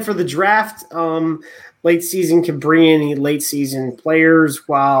plan for the draft? Late season can bring in any late season players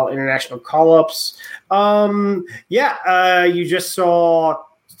while international call-ups. You just saw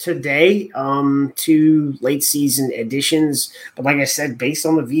today 2 late season additions, but like I said, based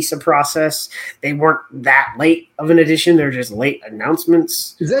on the visa process, they weren't that late of an addition. They're just late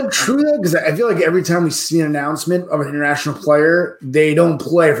announcements. Is that true though? Because I feel like every time we see an announcement of an international player, they don't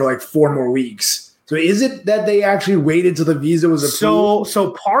play for like 4 more weeks. So is it that they actually waited till the visa was approved?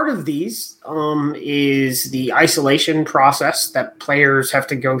 So part of these is the isolation process that players have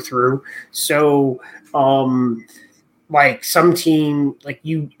to go through. So like some team, like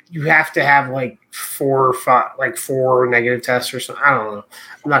you have to have like 4 or 5, like 4 negative tests or something. I don't know.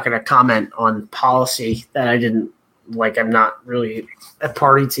 I'm not going to comment on policy that I'm not really a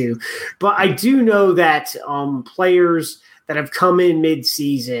party to, but I do know that players that have come in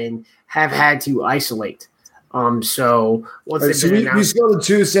mid-season have had to isolate. So once we saw the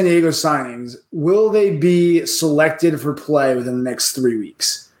 2 San Diego signings. Will they be selected for play within the next 3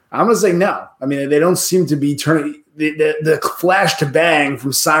 weeks? I'm going to say no. I mean, they don't seem to be turning the flash to bang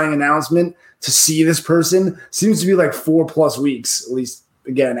from signing announcement to see this person seems to be like 4+ weeks, at least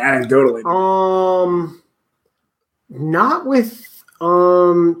again, anecdotally. Not with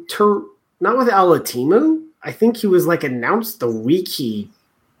Alatimu. I think he was like announced the week he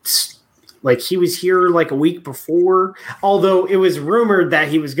was here like a week before, although it was rumored that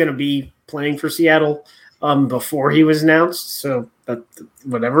he was going to be playing for Seattle before he was announced. So that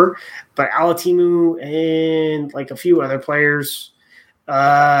whatever. But Alatimu and like a few other players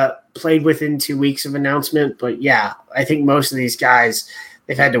played within 2 weeks of announcement. But yeah, I think most of these guys,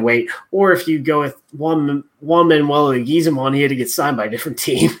 they've had to wait. Or if you go with Juan Manuel Leguizamon, he had to get signed by a different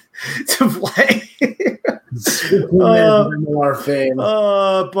team to play. He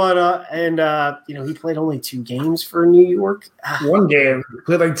played only 2 games for New York. 1 game,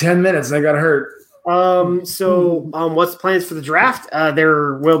 played like 10 minutes, and I got hurt. What's the plans for the draft?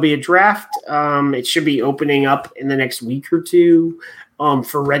 There will be a draft. It should be opening up in the next week or 2.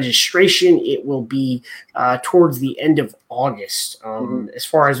 For registration, it will be towards the end of August. As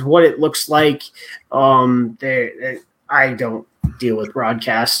far as what it looks like, I don't deal with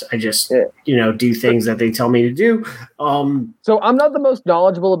broadcast. I just do things that they tell me to do. So I'm not the most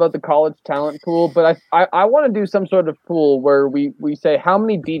knowledgeable about the college talent pool, but I want to do some sort of pool where we say how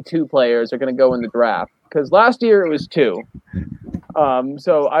many D2 players are going to go in the draft, because last year it was 2. I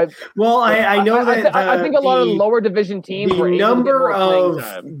know that I think a lot of the lower division teams were able to get more playing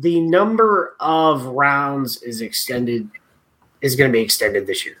time. The number of rounds is going to be extended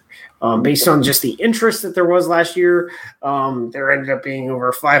this year. Based on just the interest that there was last year, there ended up being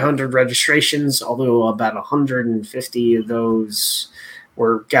over 500 registrations, although about 150 of those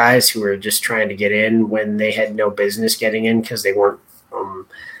were guys who were just trying to get in when they had no business getting in because they weren't.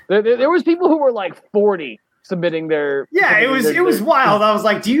 There was people who were like 40 submitting their. Yeah, it was wild. I was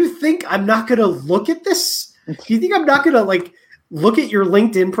like, do you think I'm not going to look at this? Do you think I'm not going to look at your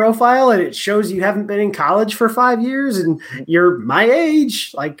LinkedIn profile and it shows you haven't been in college for 5 years and you're my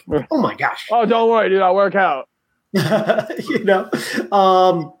age? Like, oh my gosh. Oh, don't worry, dude. I'll work out.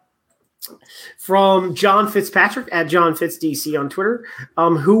 From John Fitzpatrick at John FitzDC on Twitter,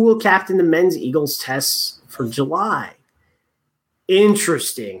 who will captain the men's Eagles tests for July?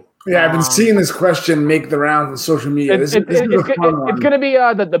 Interesting. Yeah, I've been seeing this question make the rounds on social media. It's going to be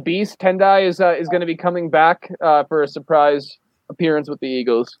the Beast. Tendai is going to be coming back for a surprise appearance with the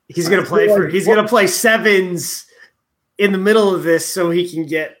Eagles. He's going to play sevens in the middle of this so he can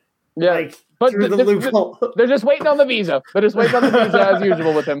get through the loophole. They're just waiting on the visa. As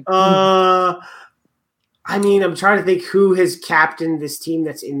usual with him. I'm trying to think who has captained this team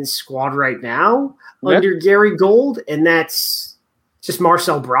that's in the squad right now under Gary Gold, and that's just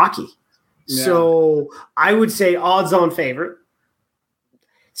Marcel Brocky. Yeah. So I would say odds-on favorite,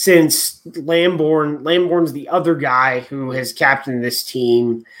 since Lamborn's the other guy who has captained this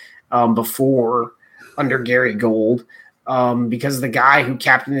team before under Gary Gold, because the guy who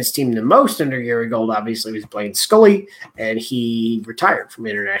captained this team the most under Gary Gold obviously was Blaine Scully, and he retired from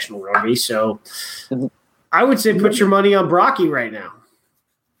international rugby. So I would say put your money on Brocky right now.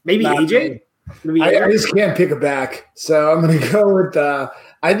 Maybe AJ? I just can't pick a back, so I'm going to go with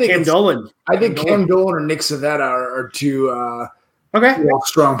I think Cam Dolan. I think Cam Dolan or Nick Savetta are two okay,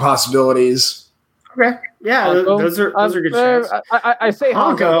 strong possibilities. Okay, yeah, those are good shots. I say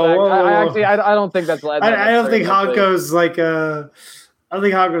Honko. I don't think that's. I don't think Honko's I don't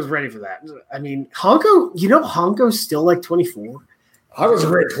think Honko's ready for that. I mean, Honko's still like 24. Honko's a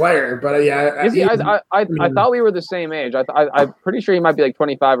great player, but I thought we were the same age. I'm pretty sure he might be like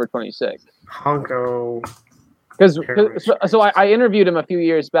 25 or 26. Honko, because I interviewed him a few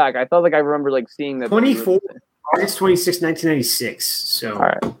years back. I thought I remember seeing that 24 August 26, 1996. So all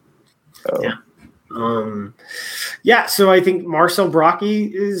right, so I think Marcel Brocky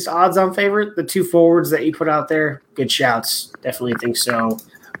is odds-on favorite. The two forwards that you put out there, good shouts. Definitely think so.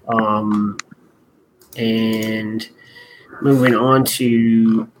 And moving on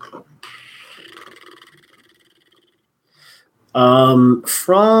to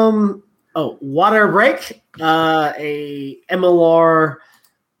from Water Break, a MLR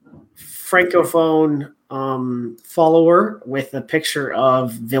Francophone follower with a picture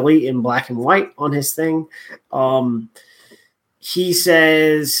of Villy in black and white on his thing. He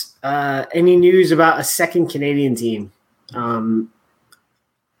says, any news about a second Canadian team?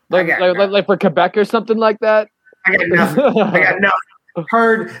 Like for Quebec or something like that? I got nothing.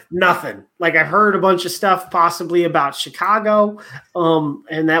 Heard nothing. I've heard a bunch of stuff possibly about Chicago,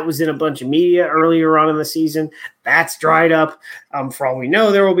 and that was in a bunch of media earlier on in the season. That's dried up. For all we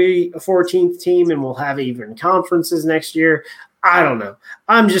know, there will be a 14th team, and we'll have even conferences next year. I don't know.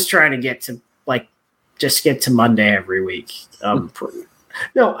 I'm just trying to get to get to Monday every week.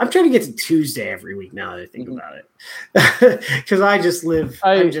 No, I'm trying to get to Tuesday every week now that I think about it, because I'm just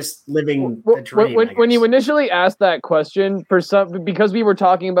living the dream. When you initially asked that question, because we were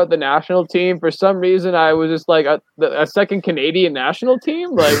talking about the national team, for some reason I was just like a second Canadian national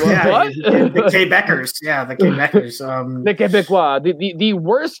team. Like what? The Quebecers, the Quebecers, the Québécois, the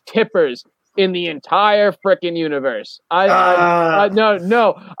worst tippers in the entire frickin' universe.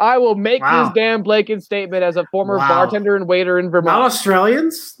 No. I will make this damn blanket statement as a former bartender and waiter in Vermont. Not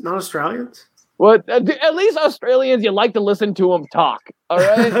Australians. What? At least Australians, you like to listen to them talk. All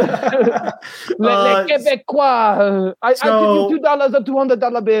right. Les Québécois. I give you $2 a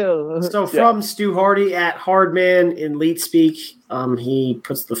 $200 bill. So from Stu Hardy at Hardman in Leet Speak, he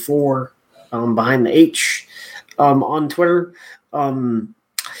puts the 4 behind the H on Twitter.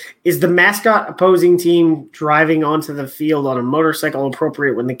 Is the mascot opposing team driving onto the field on a motorcycle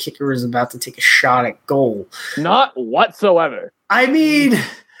appropriate when the kicker is about to take a shot at goal? Not whatsoever. I mean,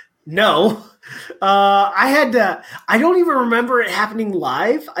 no. I don't even remember it happening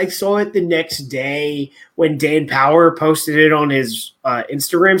live. I saw it the next day when Dan Power posted it on his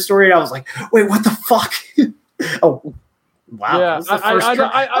Instagram story. And I was like, wait, what the fuck? Oh, wow. Yeah, That's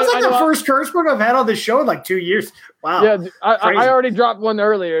the first curse word I've had on the show in like 2 years. Wow. Yeah, I already dropped one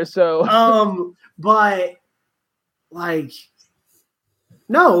earlier, so. But like,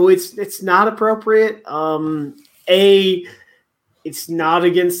 no, it's not appropriate. It's not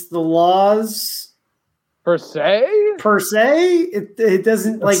against the laws per se. It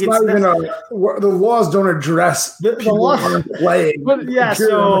doesn't like it's not even the laws don't address the laws playing. But yeah,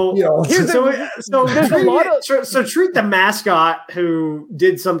 so treat the mascot who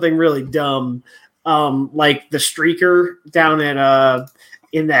did something really dumb, like the streaker down at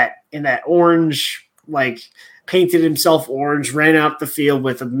in that orange, like painted himself orange, ran out the field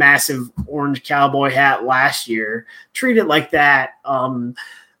with a massive orange cowboy hat last year. Treat it like that. I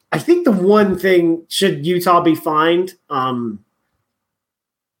think the one thing, should Utah be fined? No.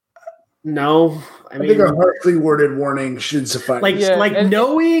 I think a harshly worded warning should suffice.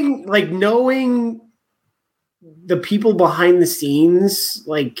 Knowing the people behind the scenes,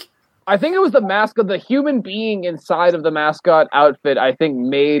 like, I think it was the mascot, the human being inside of the mascot outfit, I think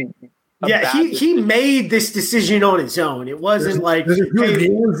made. He made this decision on his own. It wasn't like there's a human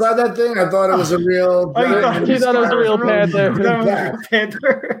being inside that thing. I thought it was a real. He thought it was a real panther.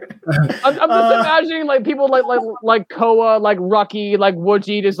 I'm just imagining like people like Koa, like Rucky, like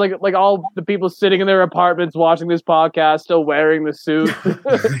Woogie, just like all the people sitting in their apartments watching this podcast, still wearing the suit.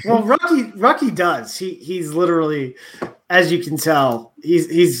 Well, Rucky does. He's literally, as you can tell,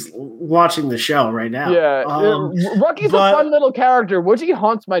 he's watching the show right now. Yeah, Rucky's a fun little character. Woogie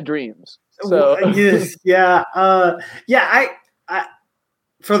haunts my dreams. So I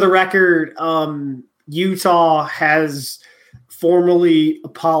for the record, Utah has formally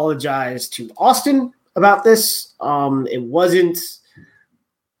apologized to Austin about this. It wasn't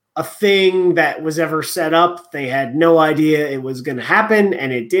a thing that was ever set up. They had no idea it was going to happen,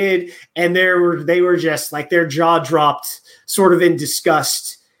 and it did. And they were just like, their jaw dropped, sort of in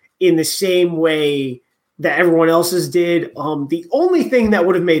disgust, in the same way that everyone else's did. The only thing that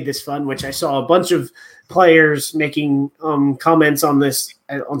would have made this fun, which I saw a bunch of players making comments on this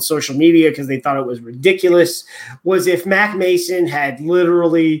on social media because they thought it was ridiculous, was if Mac Mason had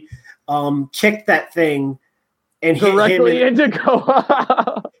literally kicked that thing and directly into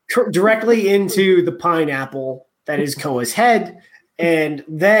Koa. Directly into the pineapple that is Koa's head, and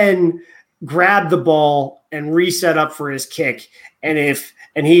then grab the ball and reset up for his kick. And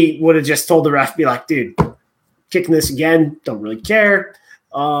he would have just told the ref, be like, dude, kicking this again, don't really care.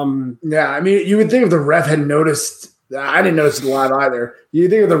 Yeah, I mean, you would think if the ref had noticed, I didn't notice it live either. You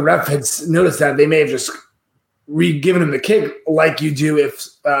think if the ref had noticed that, they may have just given him the kick like you do if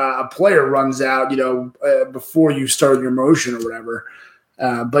a player runs out, before you start your motion or whatever.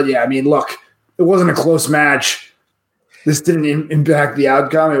 But yeah, I mean, look, it wasn't a close match. This didn't impact the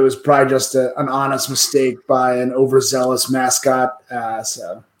outcome. It was probably just an honest mistake by an overzealous mascot.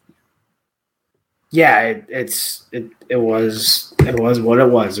 Yeah, it was what it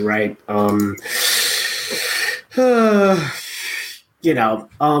was, right? What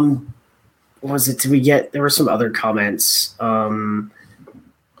was it? Did we get? There were some other comments on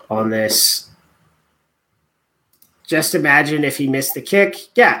this. Just imagine if he missed the kick.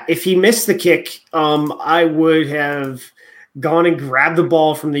 Yeah, if he missed the kick, I would have gone and grabbed the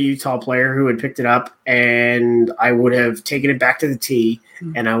ball from the Utah player who had picked it up, and I would have taken it back to the tee,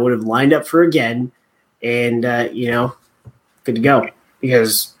 and I would have lined up for again, and good to go,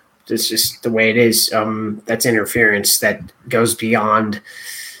 because it's just the way it is. That's interference that goes beyond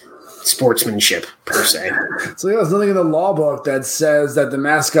sportsmanship per se. So there's nothing in the law book that says that the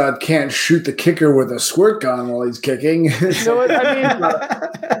mascot can't shoot the kicker with a squirt gun while he's kicking. You know what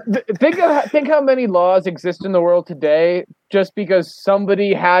I mean? Think how many laws exist in the world today just because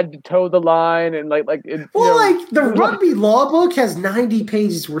somebody had to toe the line and like the rugby law book has 90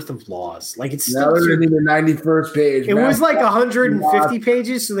 pages worth of laws. Like it's still the 91st page. It was like 150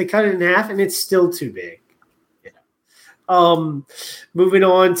 pages, so they cut it in half, and it's still too big. Moving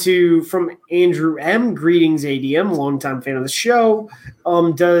on from Andrew M. Greetings, ADM, longtime fan of the show.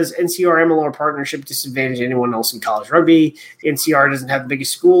 Does NCR MLR partnership disadvantage anyone else in college rugby? NCR doesn't have the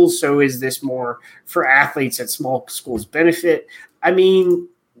biggest schools, so is this more for athletes at small schools benefit? I mean,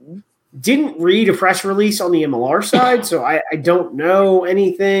 Didn't read a press release on the MLR side, so I don't know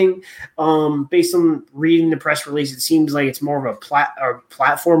anything. Based on reading the press release, it seems like it's more of a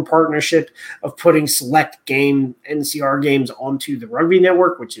platform partnership of putting select NCR games onto the Rugby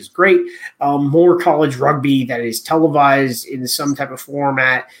Network, which is great. More college rugby that is televised in some type of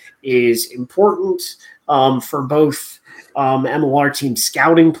format is important for both MLR team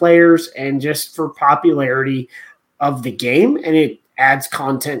scouting players and just for popularity of the game, and it adds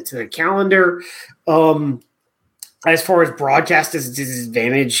content to the calendar. As far as broadcast as a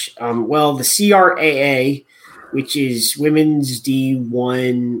disadvantage, the CRAA, which is women's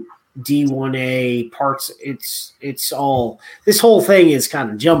D1, D1A parts, it's all, this whole thing is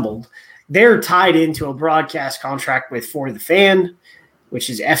kind of jumbled. They're tied into a broadcast contract with For the Fan, which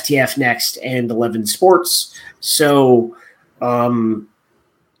is FTF Next and 11 Sports. So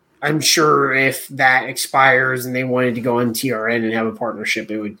I'm sure if that expires and they wanted to go on TRN and have a partnership,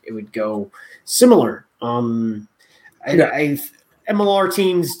 it would go similar. MLR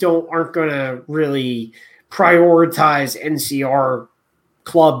teams aren't going to really prioritize NCR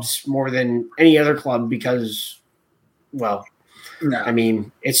clubs more than any other club because, I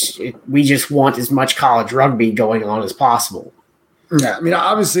mean, we just want as much college rugby going on as possible. Yeah, I mean,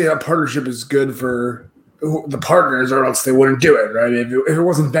 obviously a partnership is good for the partners, or else they wouldn't do it, right? If it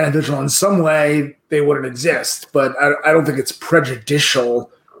wasn't beneficial in some way, they wouldn't exist. But I don't think it's prejudicial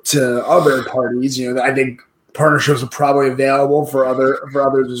to other parties. I think partnerships are probably available for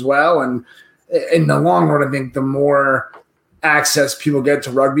others as well. And in the long run, I think the more access people get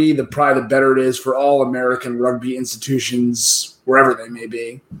to rugby, probably the better it is for all American rugby institutions, wherever they may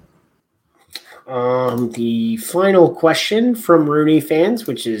be. The final question from Rooney fans,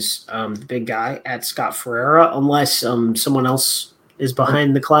 which is the big guy at Scott Ferreira, unless someone else is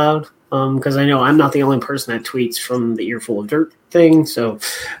behind the cloud, because I know I'm not the only person that tweets from the Earful of Dirt thing. So,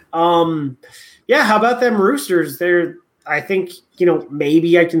 how about them Roosters? I think,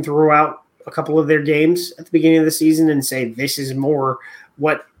 maybe I can throw out a couple of their games at the beginning of the season and say this is more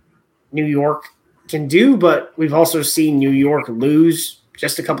what New York can do, but we've also seen New York lose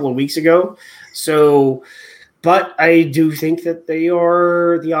just a couple of weeks ago. So, but I do think that they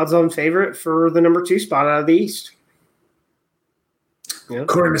are the odds-on favorite for the number 2 spot out of the East. Yeah.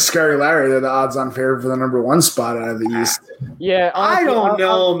 According to Scary Larry, they're the odds-on favorite for the number 1 spot out of the East. Yeah, honestly, I don't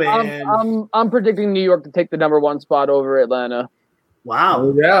know, man. I'm predicting New York to take the number 1 spot over Atlanta.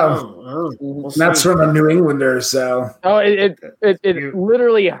 Wow. Yeah. That's from a New Englander, so. Oh, it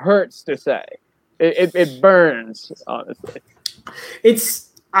literally hurts to say. It burns, honestly.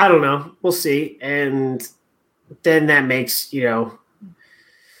 I don't know. We'll see. And then that makes, we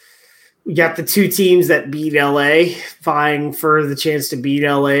got the 2 teams that beat LA vying for the chance to beat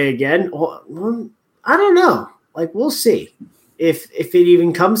LA again. Well, I don't know. We'll see if it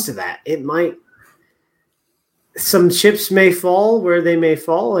even comes to that. It might. Some chips may fall where they may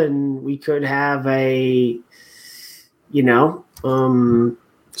fall, and we could have So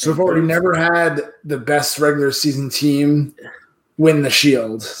far, we never had the best regular season team win the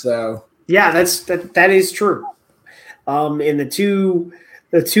Shield. So yeah, that is true. In the two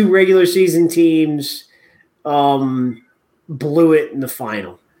regular season teams blew it in the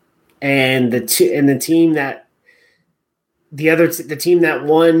final, and the team that the team that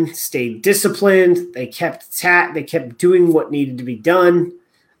won stayed disciplined. They kept they kept doing what needed to be done,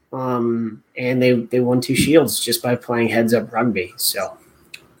 and they won 2 Shields just by playing heads up rugby. So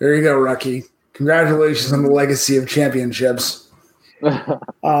there you go, Rucky. Congratulations on the legacy of championships.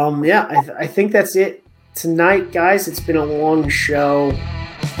 I think that's it tonight, guys. It's been a long show.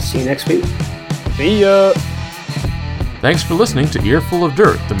 See you next week. See ya. Thanks for listening to Earful of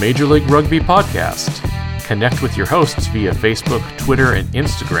Dirt, the Major League Rugby podcast. Connect with your hosts via Facebook, Twitter, and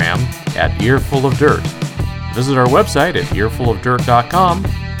Instagram at Earful of Dirt. Visit our website at earfulofdirt.com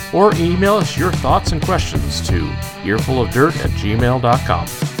or email us your thoughts and questions to earfulofdirt@gmail.com.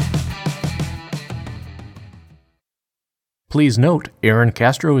 Please note, Aaron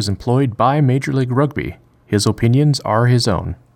Castro is employed by Major League Rugby. His opinions are his own.